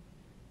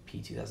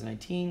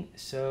P2019.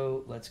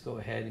 So let's go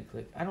ahead and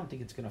click. I don't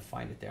think it's going to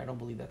find it there. I don't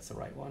believe that's the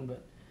right one,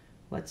 but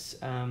let's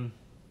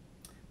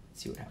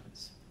see what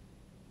happens.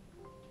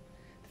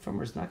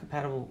 Firmware is not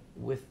compatible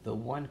with the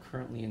one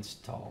currently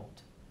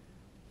installed.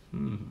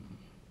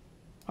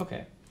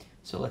 Okay,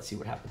 so let's see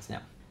what happens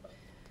now.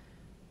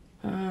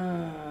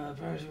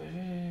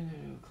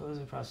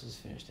 Closing process is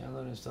finished.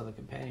 Download and install the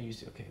companion used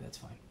to. Okay, that's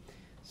fine.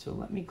 So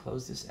let me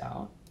close this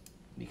out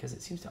because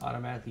it seems to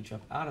automatically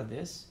jump out of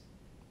this.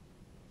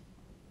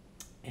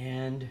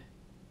 And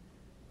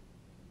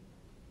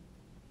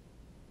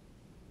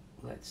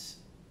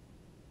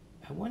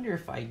I wonder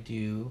if I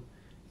do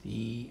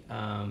the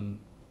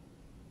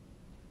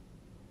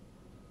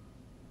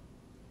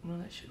well,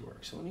 that should work.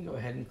 So let me go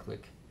ahead and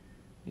click.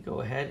 Let me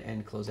go ahead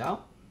and close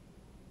out.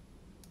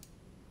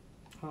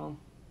 Well,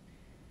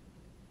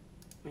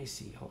 let me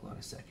see. Hold on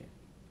a second.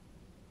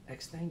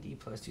 X9D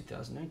plus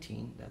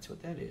 2019. That's what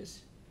that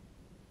is.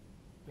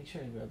 Make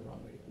sure I didn't grab the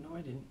wrong radio. No,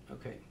 I didn't.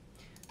 Okay.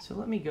 So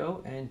let me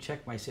go and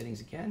check my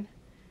settings again.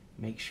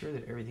 Make sure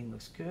that everything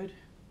looks good.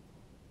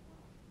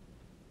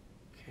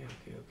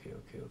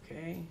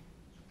 Okay.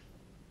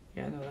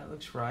 Yeah, no, that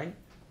looks right.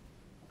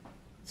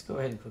 Let's go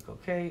ahead and click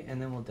OK,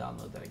 and then we'll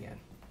download that again.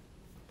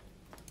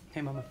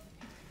 Hey, Mama.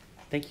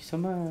 Thank you so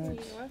much.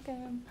 You're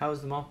welcome. How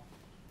was the mall?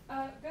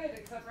 Good,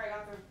 except for I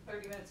got there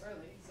 30 minutes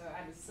early, so I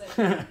had to sit. I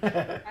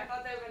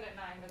thought they opened at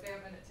 9, but they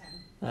opened at 10.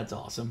 That's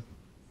awesome.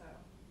 So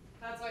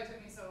that's why it took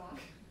me so long.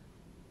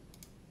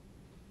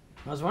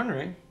 I was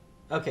wondering.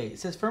 Okay, it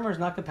says firmware is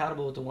not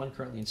compatible with the one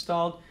currently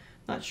installed.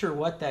 Not sure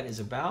what that is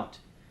about.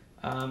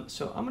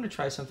 So I'm going to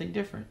try something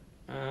different.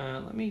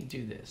 Let me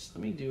do this.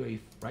 Let me do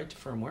a write to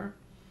firmware.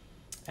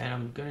 And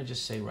I'm going to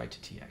just say write to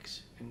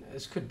TX. And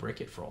this could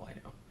break it for all I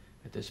know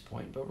at this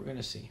point, but we're going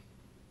to see.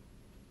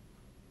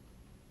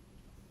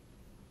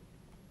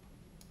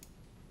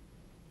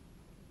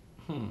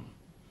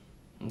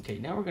 Okay,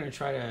 now we're going to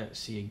try to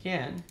see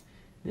again.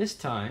 This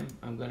time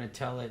I'm going to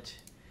tell it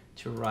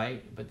to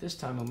write, but this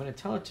time I'm going to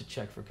tell it to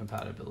check for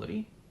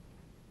compatibility.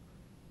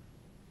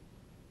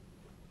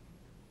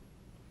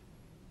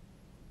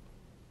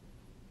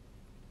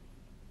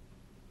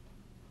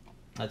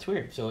 That's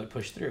weird, so it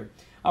pushed through.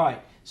 All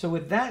right, so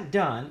with that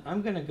done,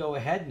 I'm going to go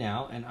ahead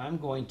now and I'm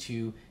going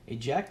to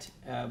eject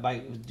by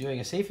doing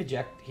a safe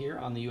eject here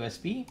on the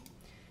USB.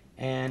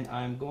 And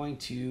I'm going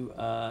to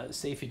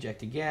safe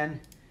eject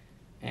again.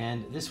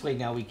 And this way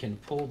now we can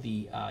pull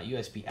the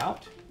USB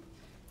out.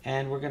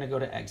 And we're going to go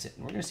to exit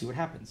and we're going to see what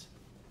happens.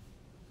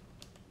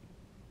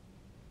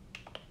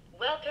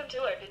 Welcome to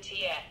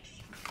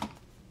OpenTX.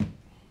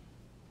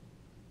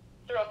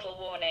 Throttle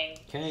warning.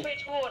 Okay.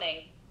 Switch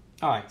warning.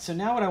 All right, so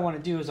now what I want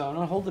to do is I want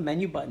to hold the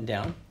menu button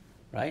down,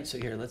 right? So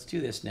here, let's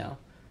do this now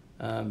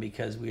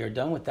because we are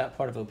done with that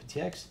part of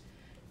OpenTX.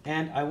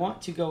 And I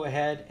want to go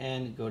ahead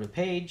and go to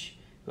page,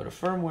 go to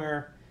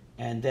firmware,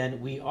 and then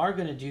we are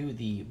going to do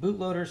the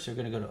bootloader. So we're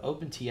going to go to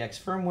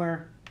OpenTX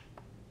Firmware,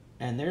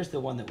 and there's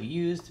the one that we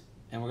used,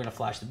 and we're going to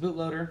flash the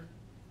bootloader.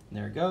 And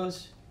there it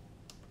goes.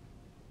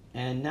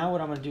 And now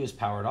what I'm going to do is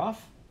power it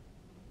off.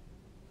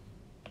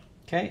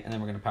 Okay, and then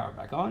we're going to power it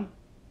back on.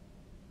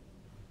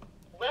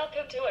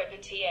 Welcome to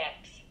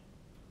OpenTX.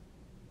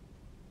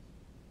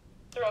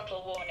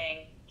 Throttle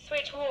warning.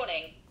 Switch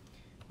warning.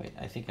 Wait,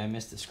 I think I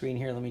missed the screen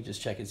here. Let me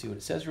just check and see what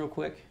it says real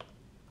quick.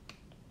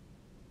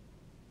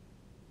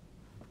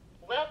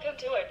 Welcome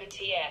to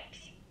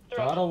OpenTX.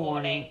 Throttle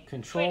warning,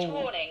 control. Switch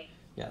warning.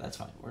 Yeah, that's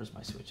fine. Where's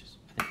my switches?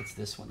 I think it's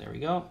this one. There we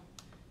go.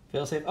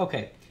 Failsafe.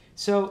 Okay,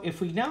 so if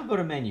we now go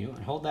to menu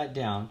and hold that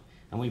down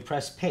and we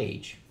press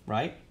page,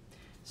 right?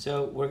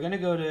 So we're going to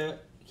go to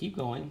keep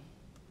going.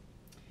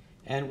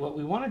 And what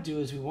we want to do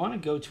is we want to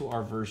go to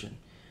our version.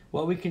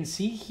 What we can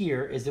see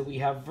here is that we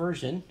have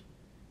version.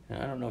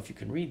 And I don't know if you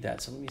can read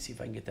that, so let me see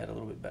if I can get that a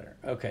little bit better.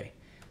 Okay,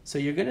 so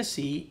you're going to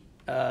see,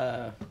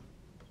 there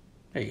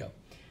you go.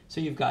 So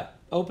you've got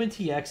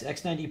OpenTX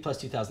X9D plus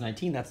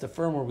 2019. That's the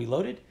firmware we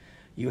loaded.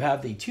 You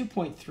have the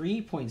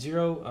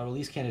 2.3.0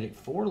 release candidate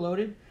 4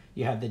 loaded.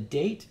 You have the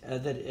date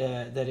that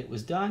it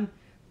was done,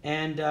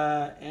 and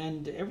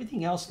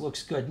everything else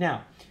looks good.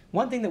 Now,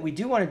 one thing that we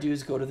do want to do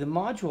is go to the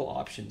module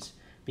options.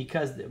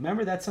 Because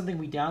remember, that's something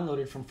we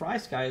downloaded from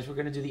FrSky is we're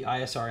going to do the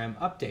ISRM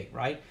update,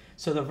 right?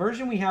 So the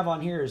version we have on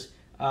here is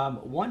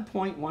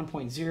 1.1.0,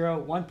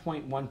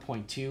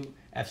 1.1.2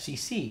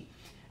 FCC.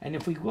 And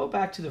if we go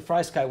back to the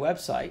FrSky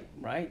website,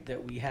 right,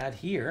 that we had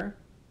here.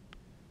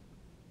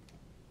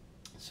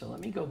 So let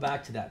me go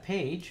back to that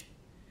page.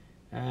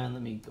 And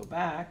let me go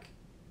back.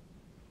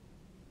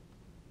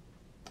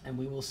 And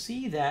we will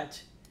see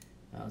that,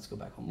 let's go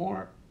back one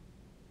more.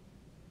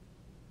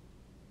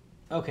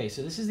 Okay,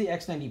 so this is the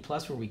X9D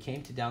Plus where we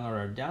came to download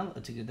our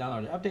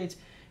updates,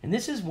 And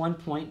this is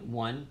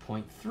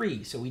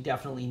 1.1.3, so we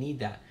definitely need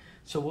that.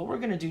 So what we're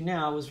going to do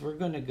now is we're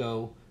going to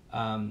go,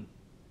 we're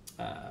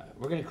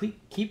going to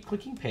keep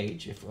clicking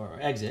page, or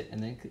exit,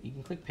 and then you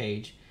can click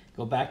page,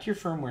 go back to your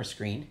firmware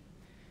screen.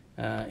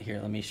 Here,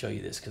 let me show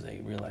you this because I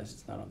realize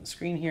it's not on the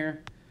screen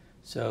here.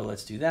 So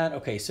let's do that.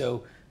 Okay,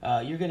 so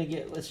you're going to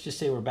get, let's just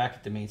say we're back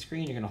at the main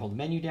screen. You're going to hold the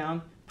menu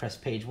down, press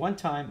page one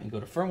time, and go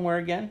to firmware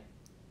again.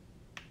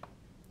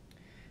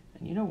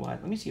 And you know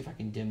what? Let me see if I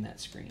can dim that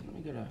screen. Let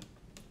me go to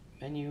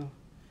menu, and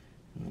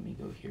let me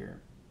go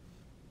here.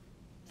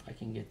 If I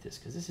can get this,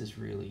 because this is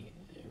really,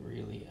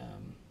 really,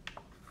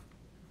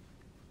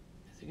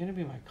 is it going to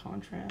be my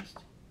contrast?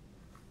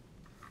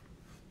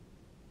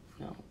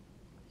 No.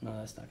 No,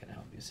 that's not going to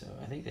help you. So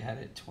I think they had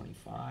it at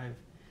 25.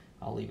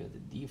 I'll leave it at the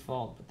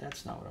default, but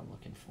that's not what I'm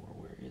looking for.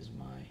 Where is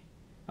my,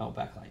 oh,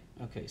 backlight.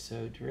 Okay,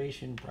 so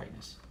duration,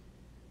 brightness.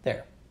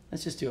 There.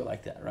 Let's just do it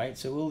like that, right?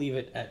 So we'll leave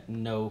it at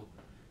no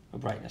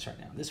brightness right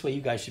now. This way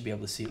you guys should be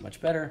able to see it much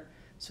better.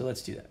 So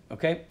let's do that,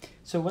 okay?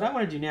 So what I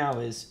want to do now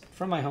is,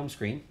 from my home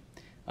screen,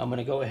 I'm going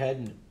to go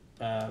ahead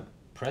and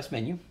press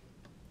menu,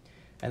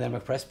 and then I'm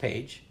going to press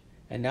page,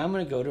 and now I'm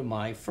going to go to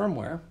my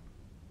firmware,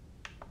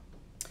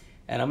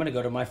 and I'm going to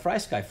go to my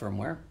FrSky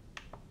firmware.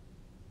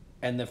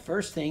 And the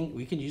first thing,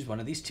 we can use one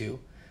of these two.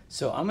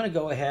 So I'm going to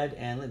go ahead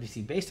and let me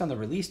see, based on the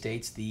release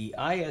dates, the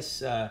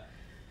ISRM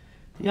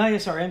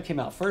came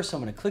out first, so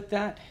I'm going to click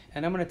that,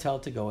 and I'm going to tell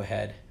it to go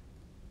ahead.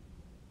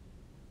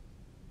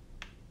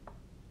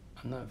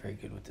 I'm not very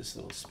good with this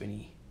little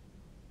spinny.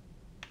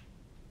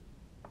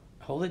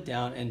 Hold it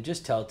down and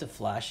just tell it to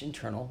flash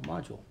internal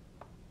module.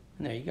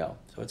 And there you go.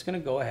 So it's going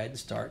to go ahead and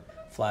start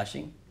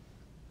flashing.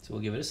 So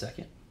we'll give it a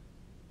second.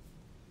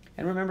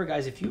 And remember,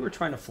 guys, if you were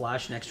trying to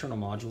flash an external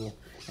module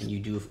and you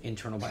do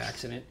internal by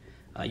accident,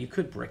 you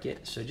could brick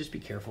it. So just be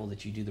careful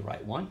that you do the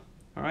right one.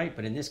 All right,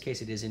 but in this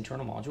case, it is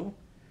internal module.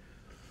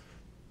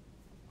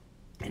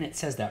 And it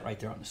says that right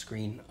there on the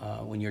screen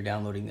when you're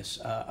downloading this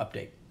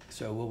update.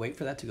 So we'll wait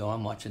for that to go.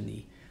 I'm watching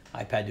the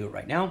iPad do it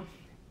right now.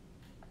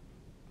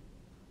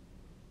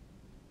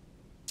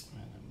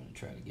 And I'm going to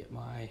try to get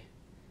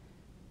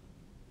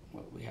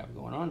what we have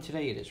going on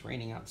today. It is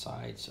raining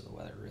outside, so the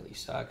weather really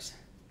sucks.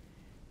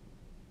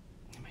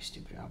 My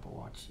stupid Apple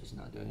Watch is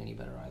not doing any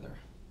better either.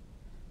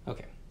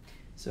 Okay,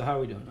 so how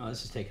are we doing? Oh,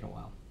 this is taking a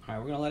while. All right,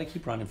 we're going to let it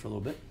keep running for a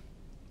little bit.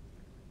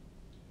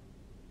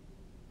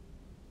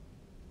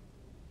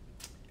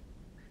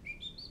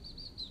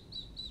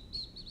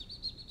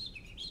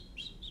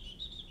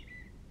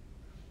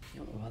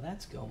 While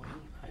that's going,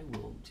 I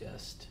will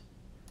just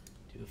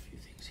do a few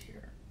things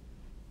here.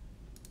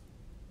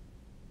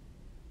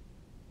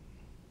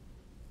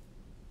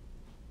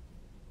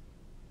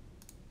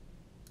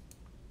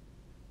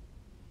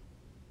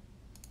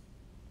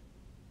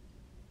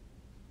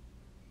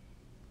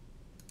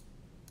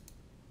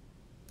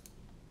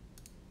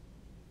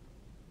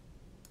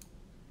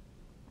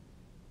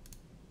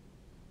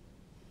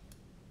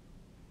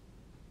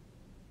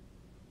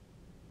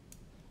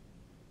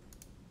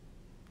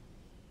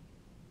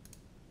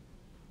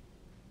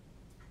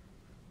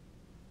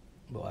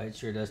 Boy, it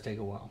sure does take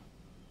a while.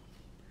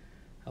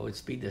 I would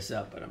speed this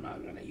up, but I'm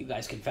not gonna. You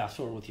guys can fast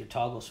forward with your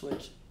toggle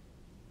switch.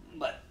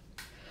 But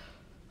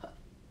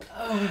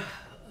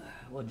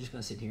we're just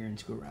gonna sit here and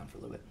screw around for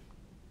a little bit.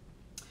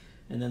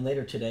 And then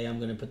later today,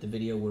 I'm gonna put the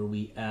video where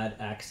we add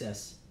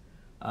access.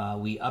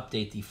 We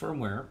update the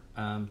firmware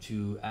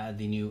to add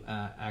the new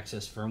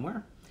access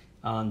firmware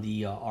on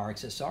the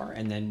RXSR,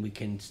 and then we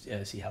can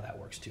see how that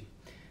works too.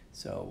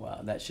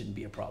 So that shouldn't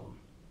be a problem.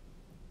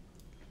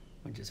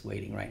 We're just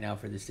waiting right now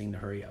for this thing to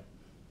hurry up.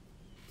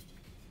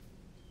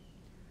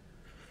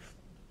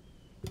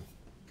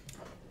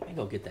 Let me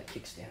go get that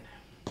kickstand.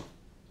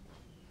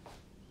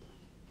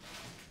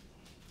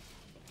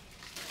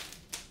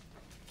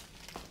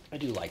 I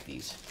do like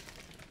these.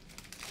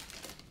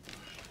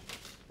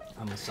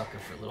 I'm a sucker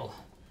for little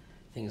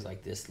things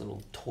like this,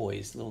 little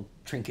toys, little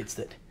trinkets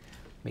that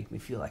make me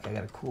feel like I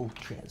got a cool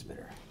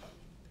transmitter.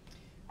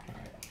 All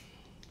right.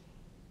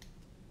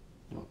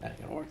 Nope, that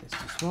ain't gonna work,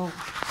 that's too small.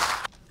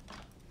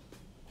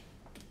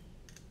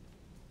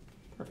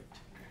 Perfect.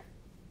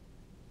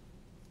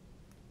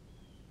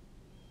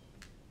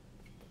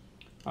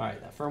 All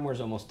right, that firmware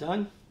is almost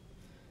done.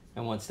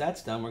 And once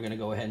that's done, we're going to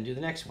go ahead and do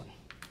the next one.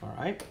 All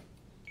right.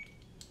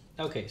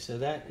 Okay, so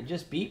that it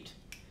just beeped.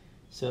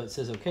 So it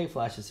says, okay,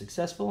 flash is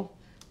successful.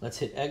 Let's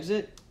hit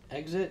exit,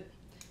 exit.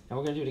 And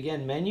we're going to do it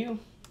again, menu,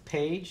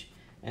 page,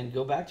 and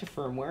go back to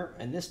firmware.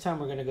 And this time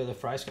we're going to go to the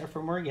FrSky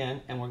firmware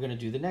again, and we're going to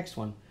do the next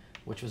one,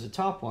 which was the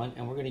top one,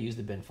 and we're going to use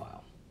the bin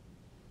file.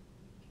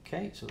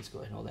 Okay, so let's go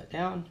ahead and hold that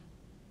down.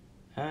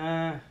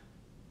 Let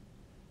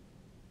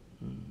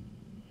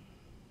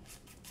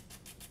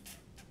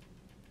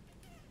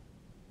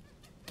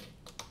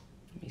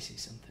me see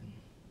something.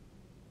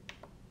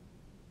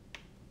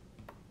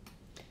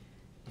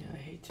 Yeah, I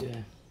hate to.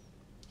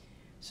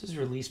 This was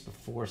released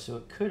before, so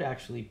it could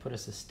actually put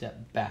us a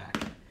step back.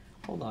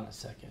 Hold on a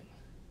second.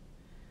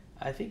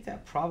 I think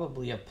that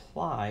probably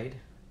applied.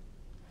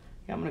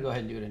 Yeah, I'm going to go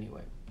ahead and do it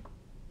anyway.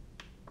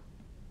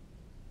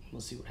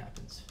 We'll see what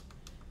happens.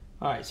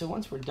 All right, so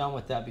once we're done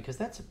with that, because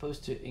that's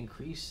supposed to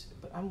increase,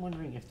 but I'm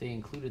wondering if they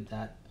included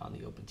that on the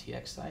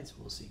OpenTX side, so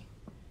we'll see.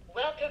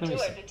 Welcome to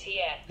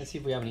OpenTX. Let's see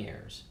if we have any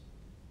errors.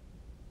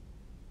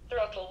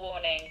 Throttle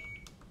warning.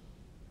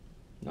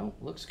 No,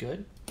 looks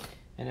good.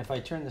 And if I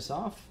turn this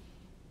off,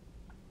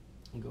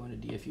 and go into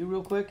DFU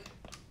real quick.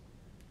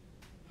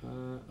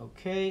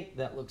 Okay,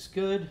 that looks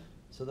good.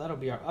 So that'll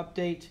be our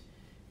update.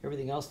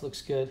 Everything else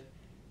looks good.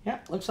 Yeah,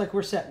 looks like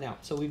we're set now.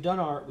 So we've done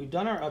our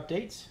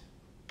updates.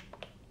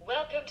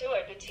 Welcome to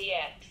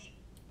OpenTX.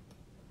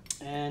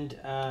 And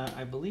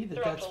I believe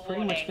that that's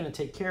pretty much going to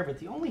take care of it.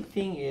 The only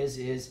thing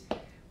is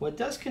what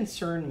does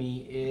concern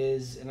me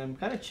is, and I'm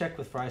going to check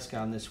with FrSky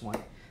on this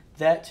one,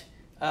 that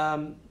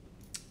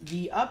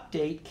the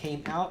update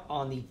came out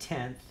on the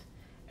 10th,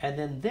 and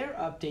then their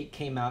update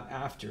came out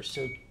after.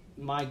 So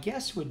my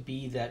guess would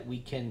be that we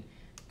can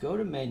go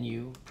to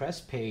menu,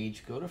 press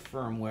page, go to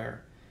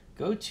firmware,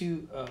 go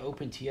to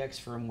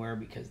OpenTX Firmware,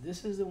 because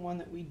this is the one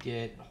that we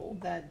did.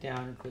 Hold that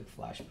down and click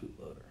Flash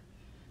Bootloader.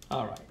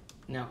 All right.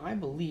 Now, I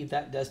believe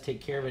that does take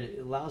care of it.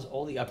 It allows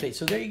all the updates.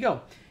 So there you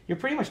go. You're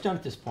pretty much done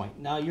at this point.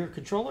 Now, your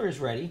controller is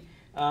ready.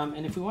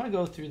 And if we want to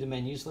go through the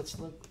menus, let's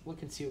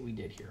look and see what we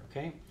did here,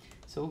 okay?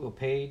 So we'll go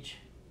page.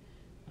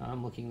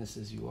 I'm looking this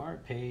as you are.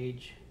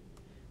 Page,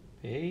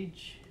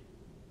 page,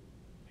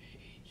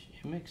 page,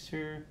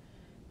 mixer,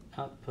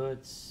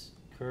 outputs,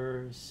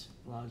 curves,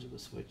 logical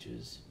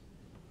switches.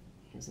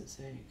 What does it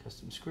say?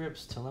 Custom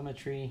scripts,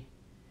 telemetry,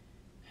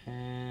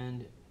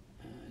 and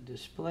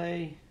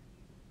display.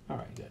 All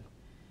right, good.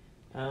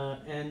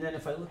 And then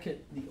if I look at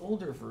the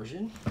older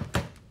version,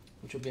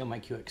 which will be on my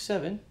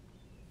QX7.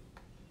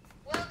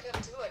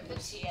 Welcome to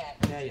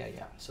OpenTX.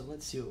 Yeah. So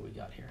let's see what we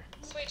got here.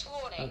 Switch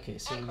warning. Okay,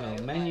 so we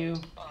go menu,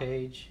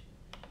 page,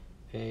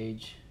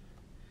 page.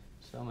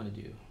 So I'm going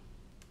to do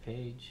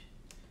page,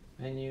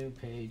 menu,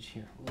 page.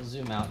 Here, we'll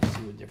zoom out and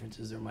see what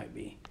differences there might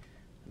be.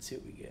 Let's see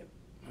what we get.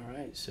 All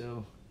right,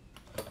 so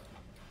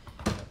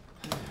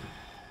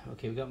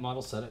okay, we got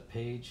model setup,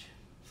 page,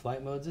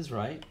 flight modes is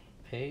right,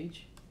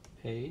 page,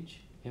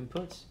 page,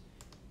 inputs,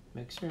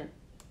 mixer,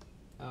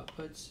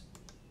 outputs,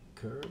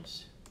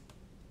 curves,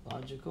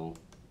 logical,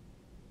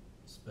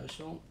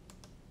 special,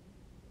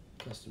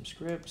 custom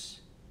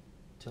scripts,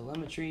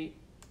 telemetry,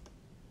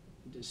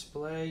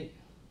 display.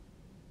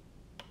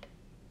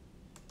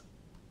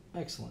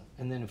 Excellent.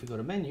 And then if we go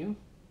to menu,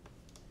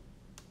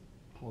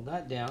 hold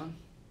that down.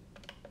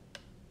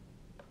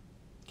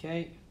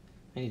 Okay,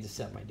 I need to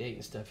set my date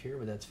and stuff here,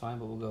 but that's fine.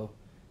 But we'll go,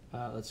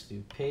 let's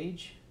do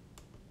page.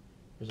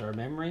 There's our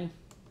memory.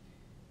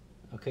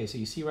 Okay, so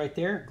you see right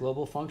there,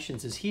 global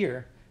functions is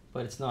here,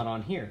 but it's not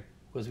on here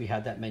because we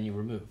had that menu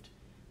removed.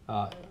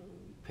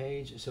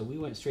 Page, so we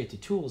went straight to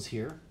tools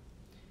here,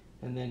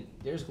 and then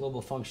there's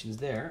global functions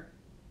there.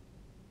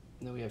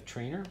 And then we have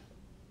trainer,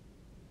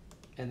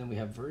 and then we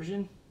have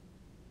version,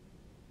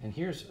 and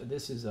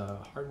this is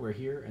hardware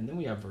here, and then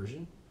we have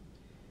version.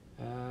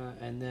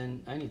 And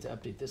then I need to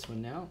update this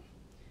one now.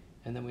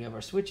 And then we have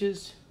our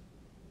switches,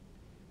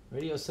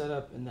 radio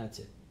setup, and that's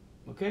it.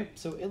 Okay,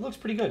 so it looks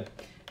pretty good.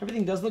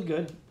 Everything does look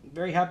good.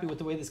 Very happy with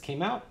the way this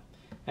came out.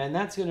 And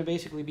that's going to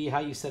basically be how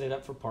you set it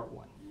up for part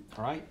one.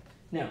 All right.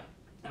 Now,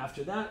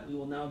 after that, we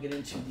will now get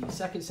into the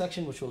second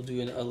section, which we'll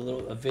do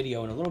a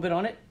video in a little bit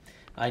on it.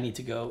 I need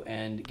to go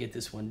and get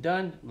this one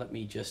done. Let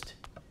me just,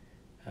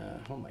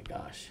 oh my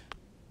gosh.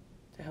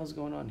 What the hell's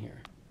going on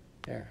here?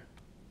 There.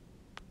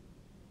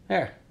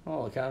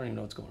 Oh, look, I don't even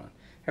know what's going on.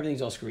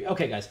 Everything's all screwy.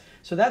 Okay, guys.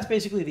 So that's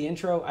basically the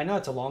intro. I know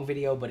it's a long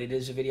video, but it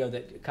is a video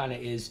that kind of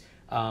is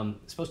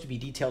supposed to be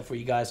detailed for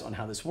you guys on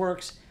how this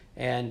works.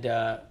 And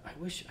I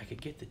wish I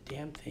could get the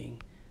damn thing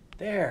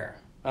there.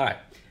 All right.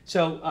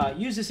 So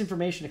use this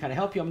information to kind of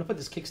help you. I'm going to put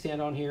this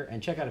kickstand on here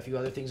and check out a few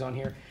other things on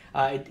here.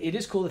 It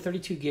is cool. The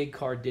 32 gig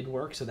card did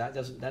work, so that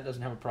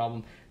doesn't have a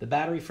problem. The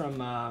battery from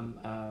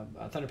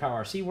Thunder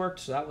Power RC worked,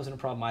 so that wasn't a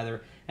problem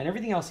either. And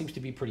everything else seems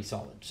to be pretty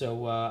solid.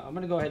 So I'm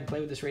going to go ahead and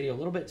play with this radio a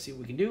little bit, see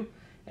what we can do.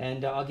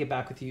 And I'll get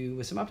back with you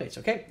with some updates,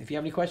 okay? If you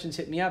have any questions,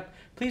 hit me up.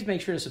 Please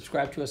make sure to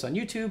subscribe to us on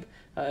YouTube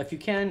if you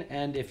can.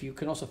 And if you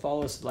can also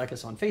follow us, like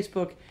us on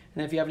Facebook.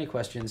 And if you have any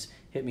questions,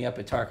 hit me up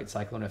at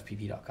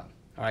Tarek@CycloneFPV.com.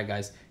 All right,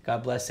 guys.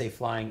 God bless, safe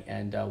flying,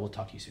 and we'll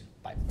talk to you soon.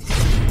 Bye.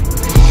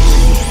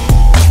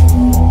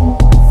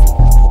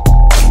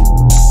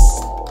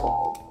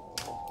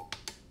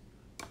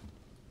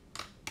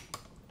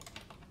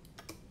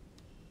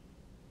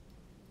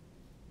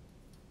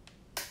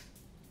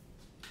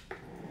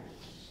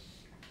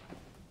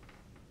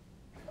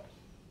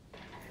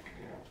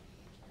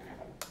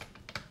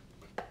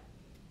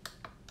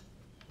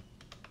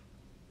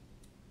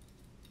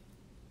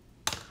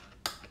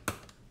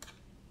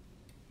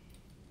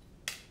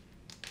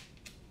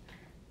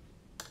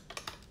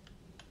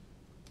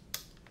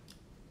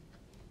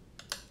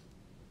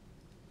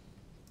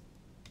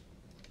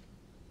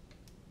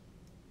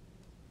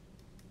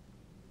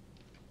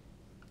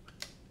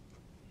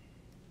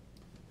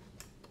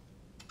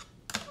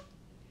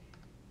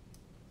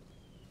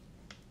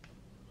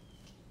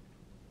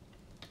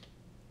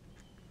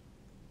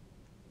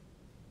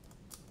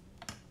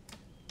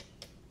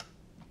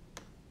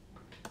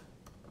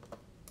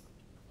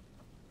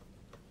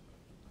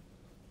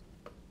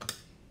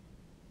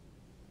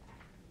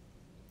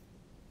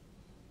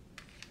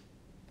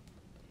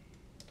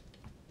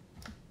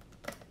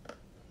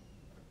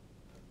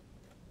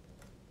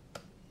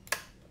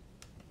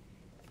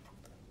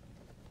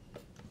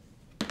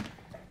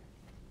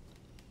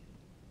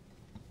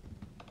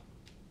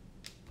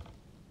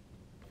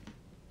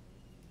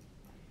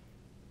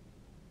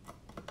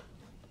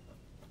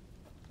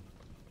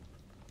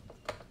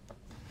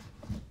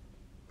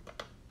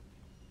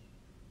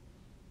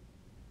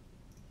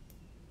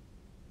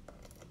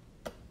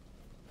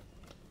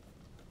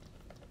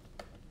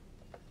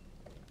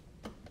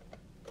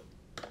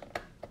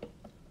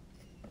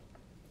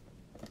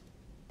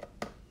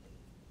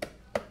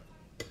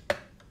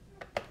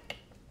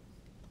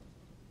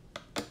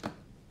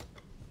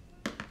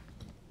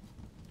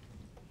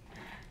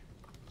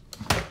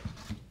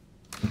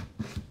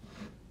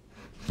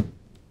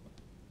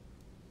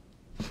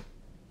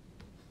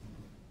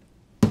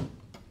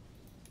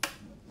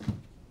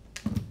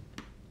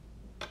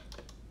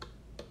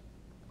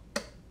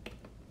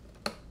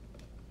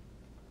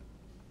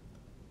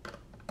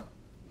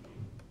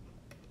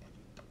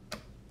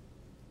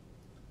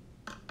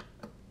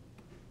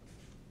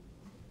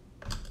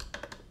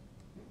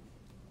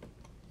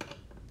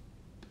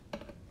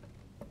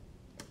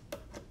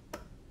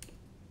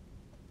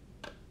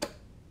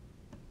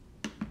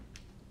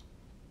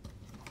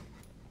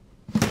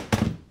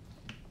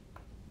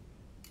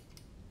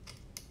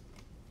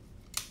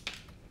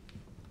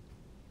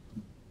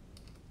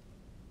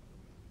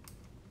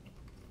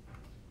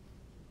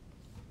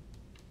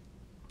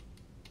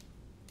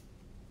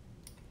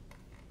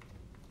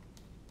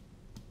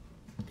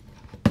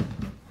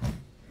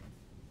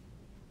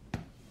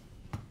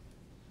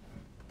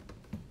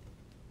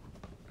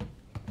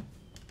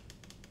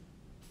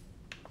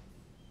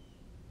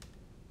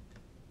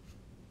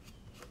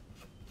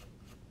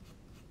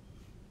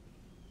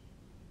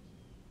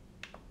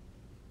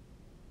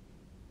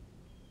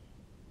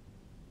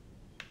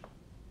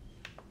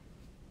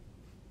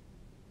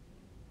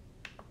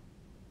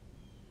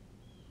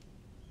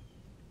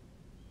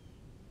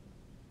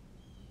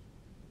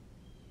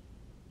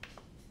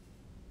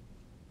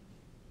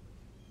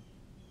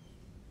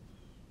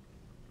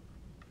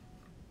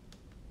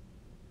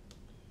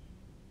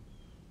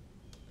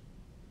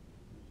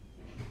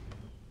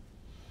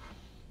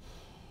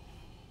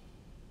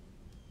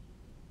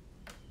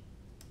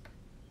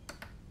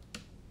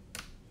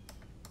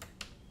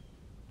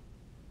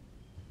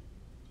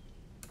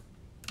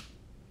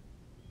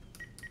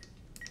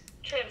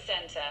 Trim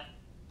center.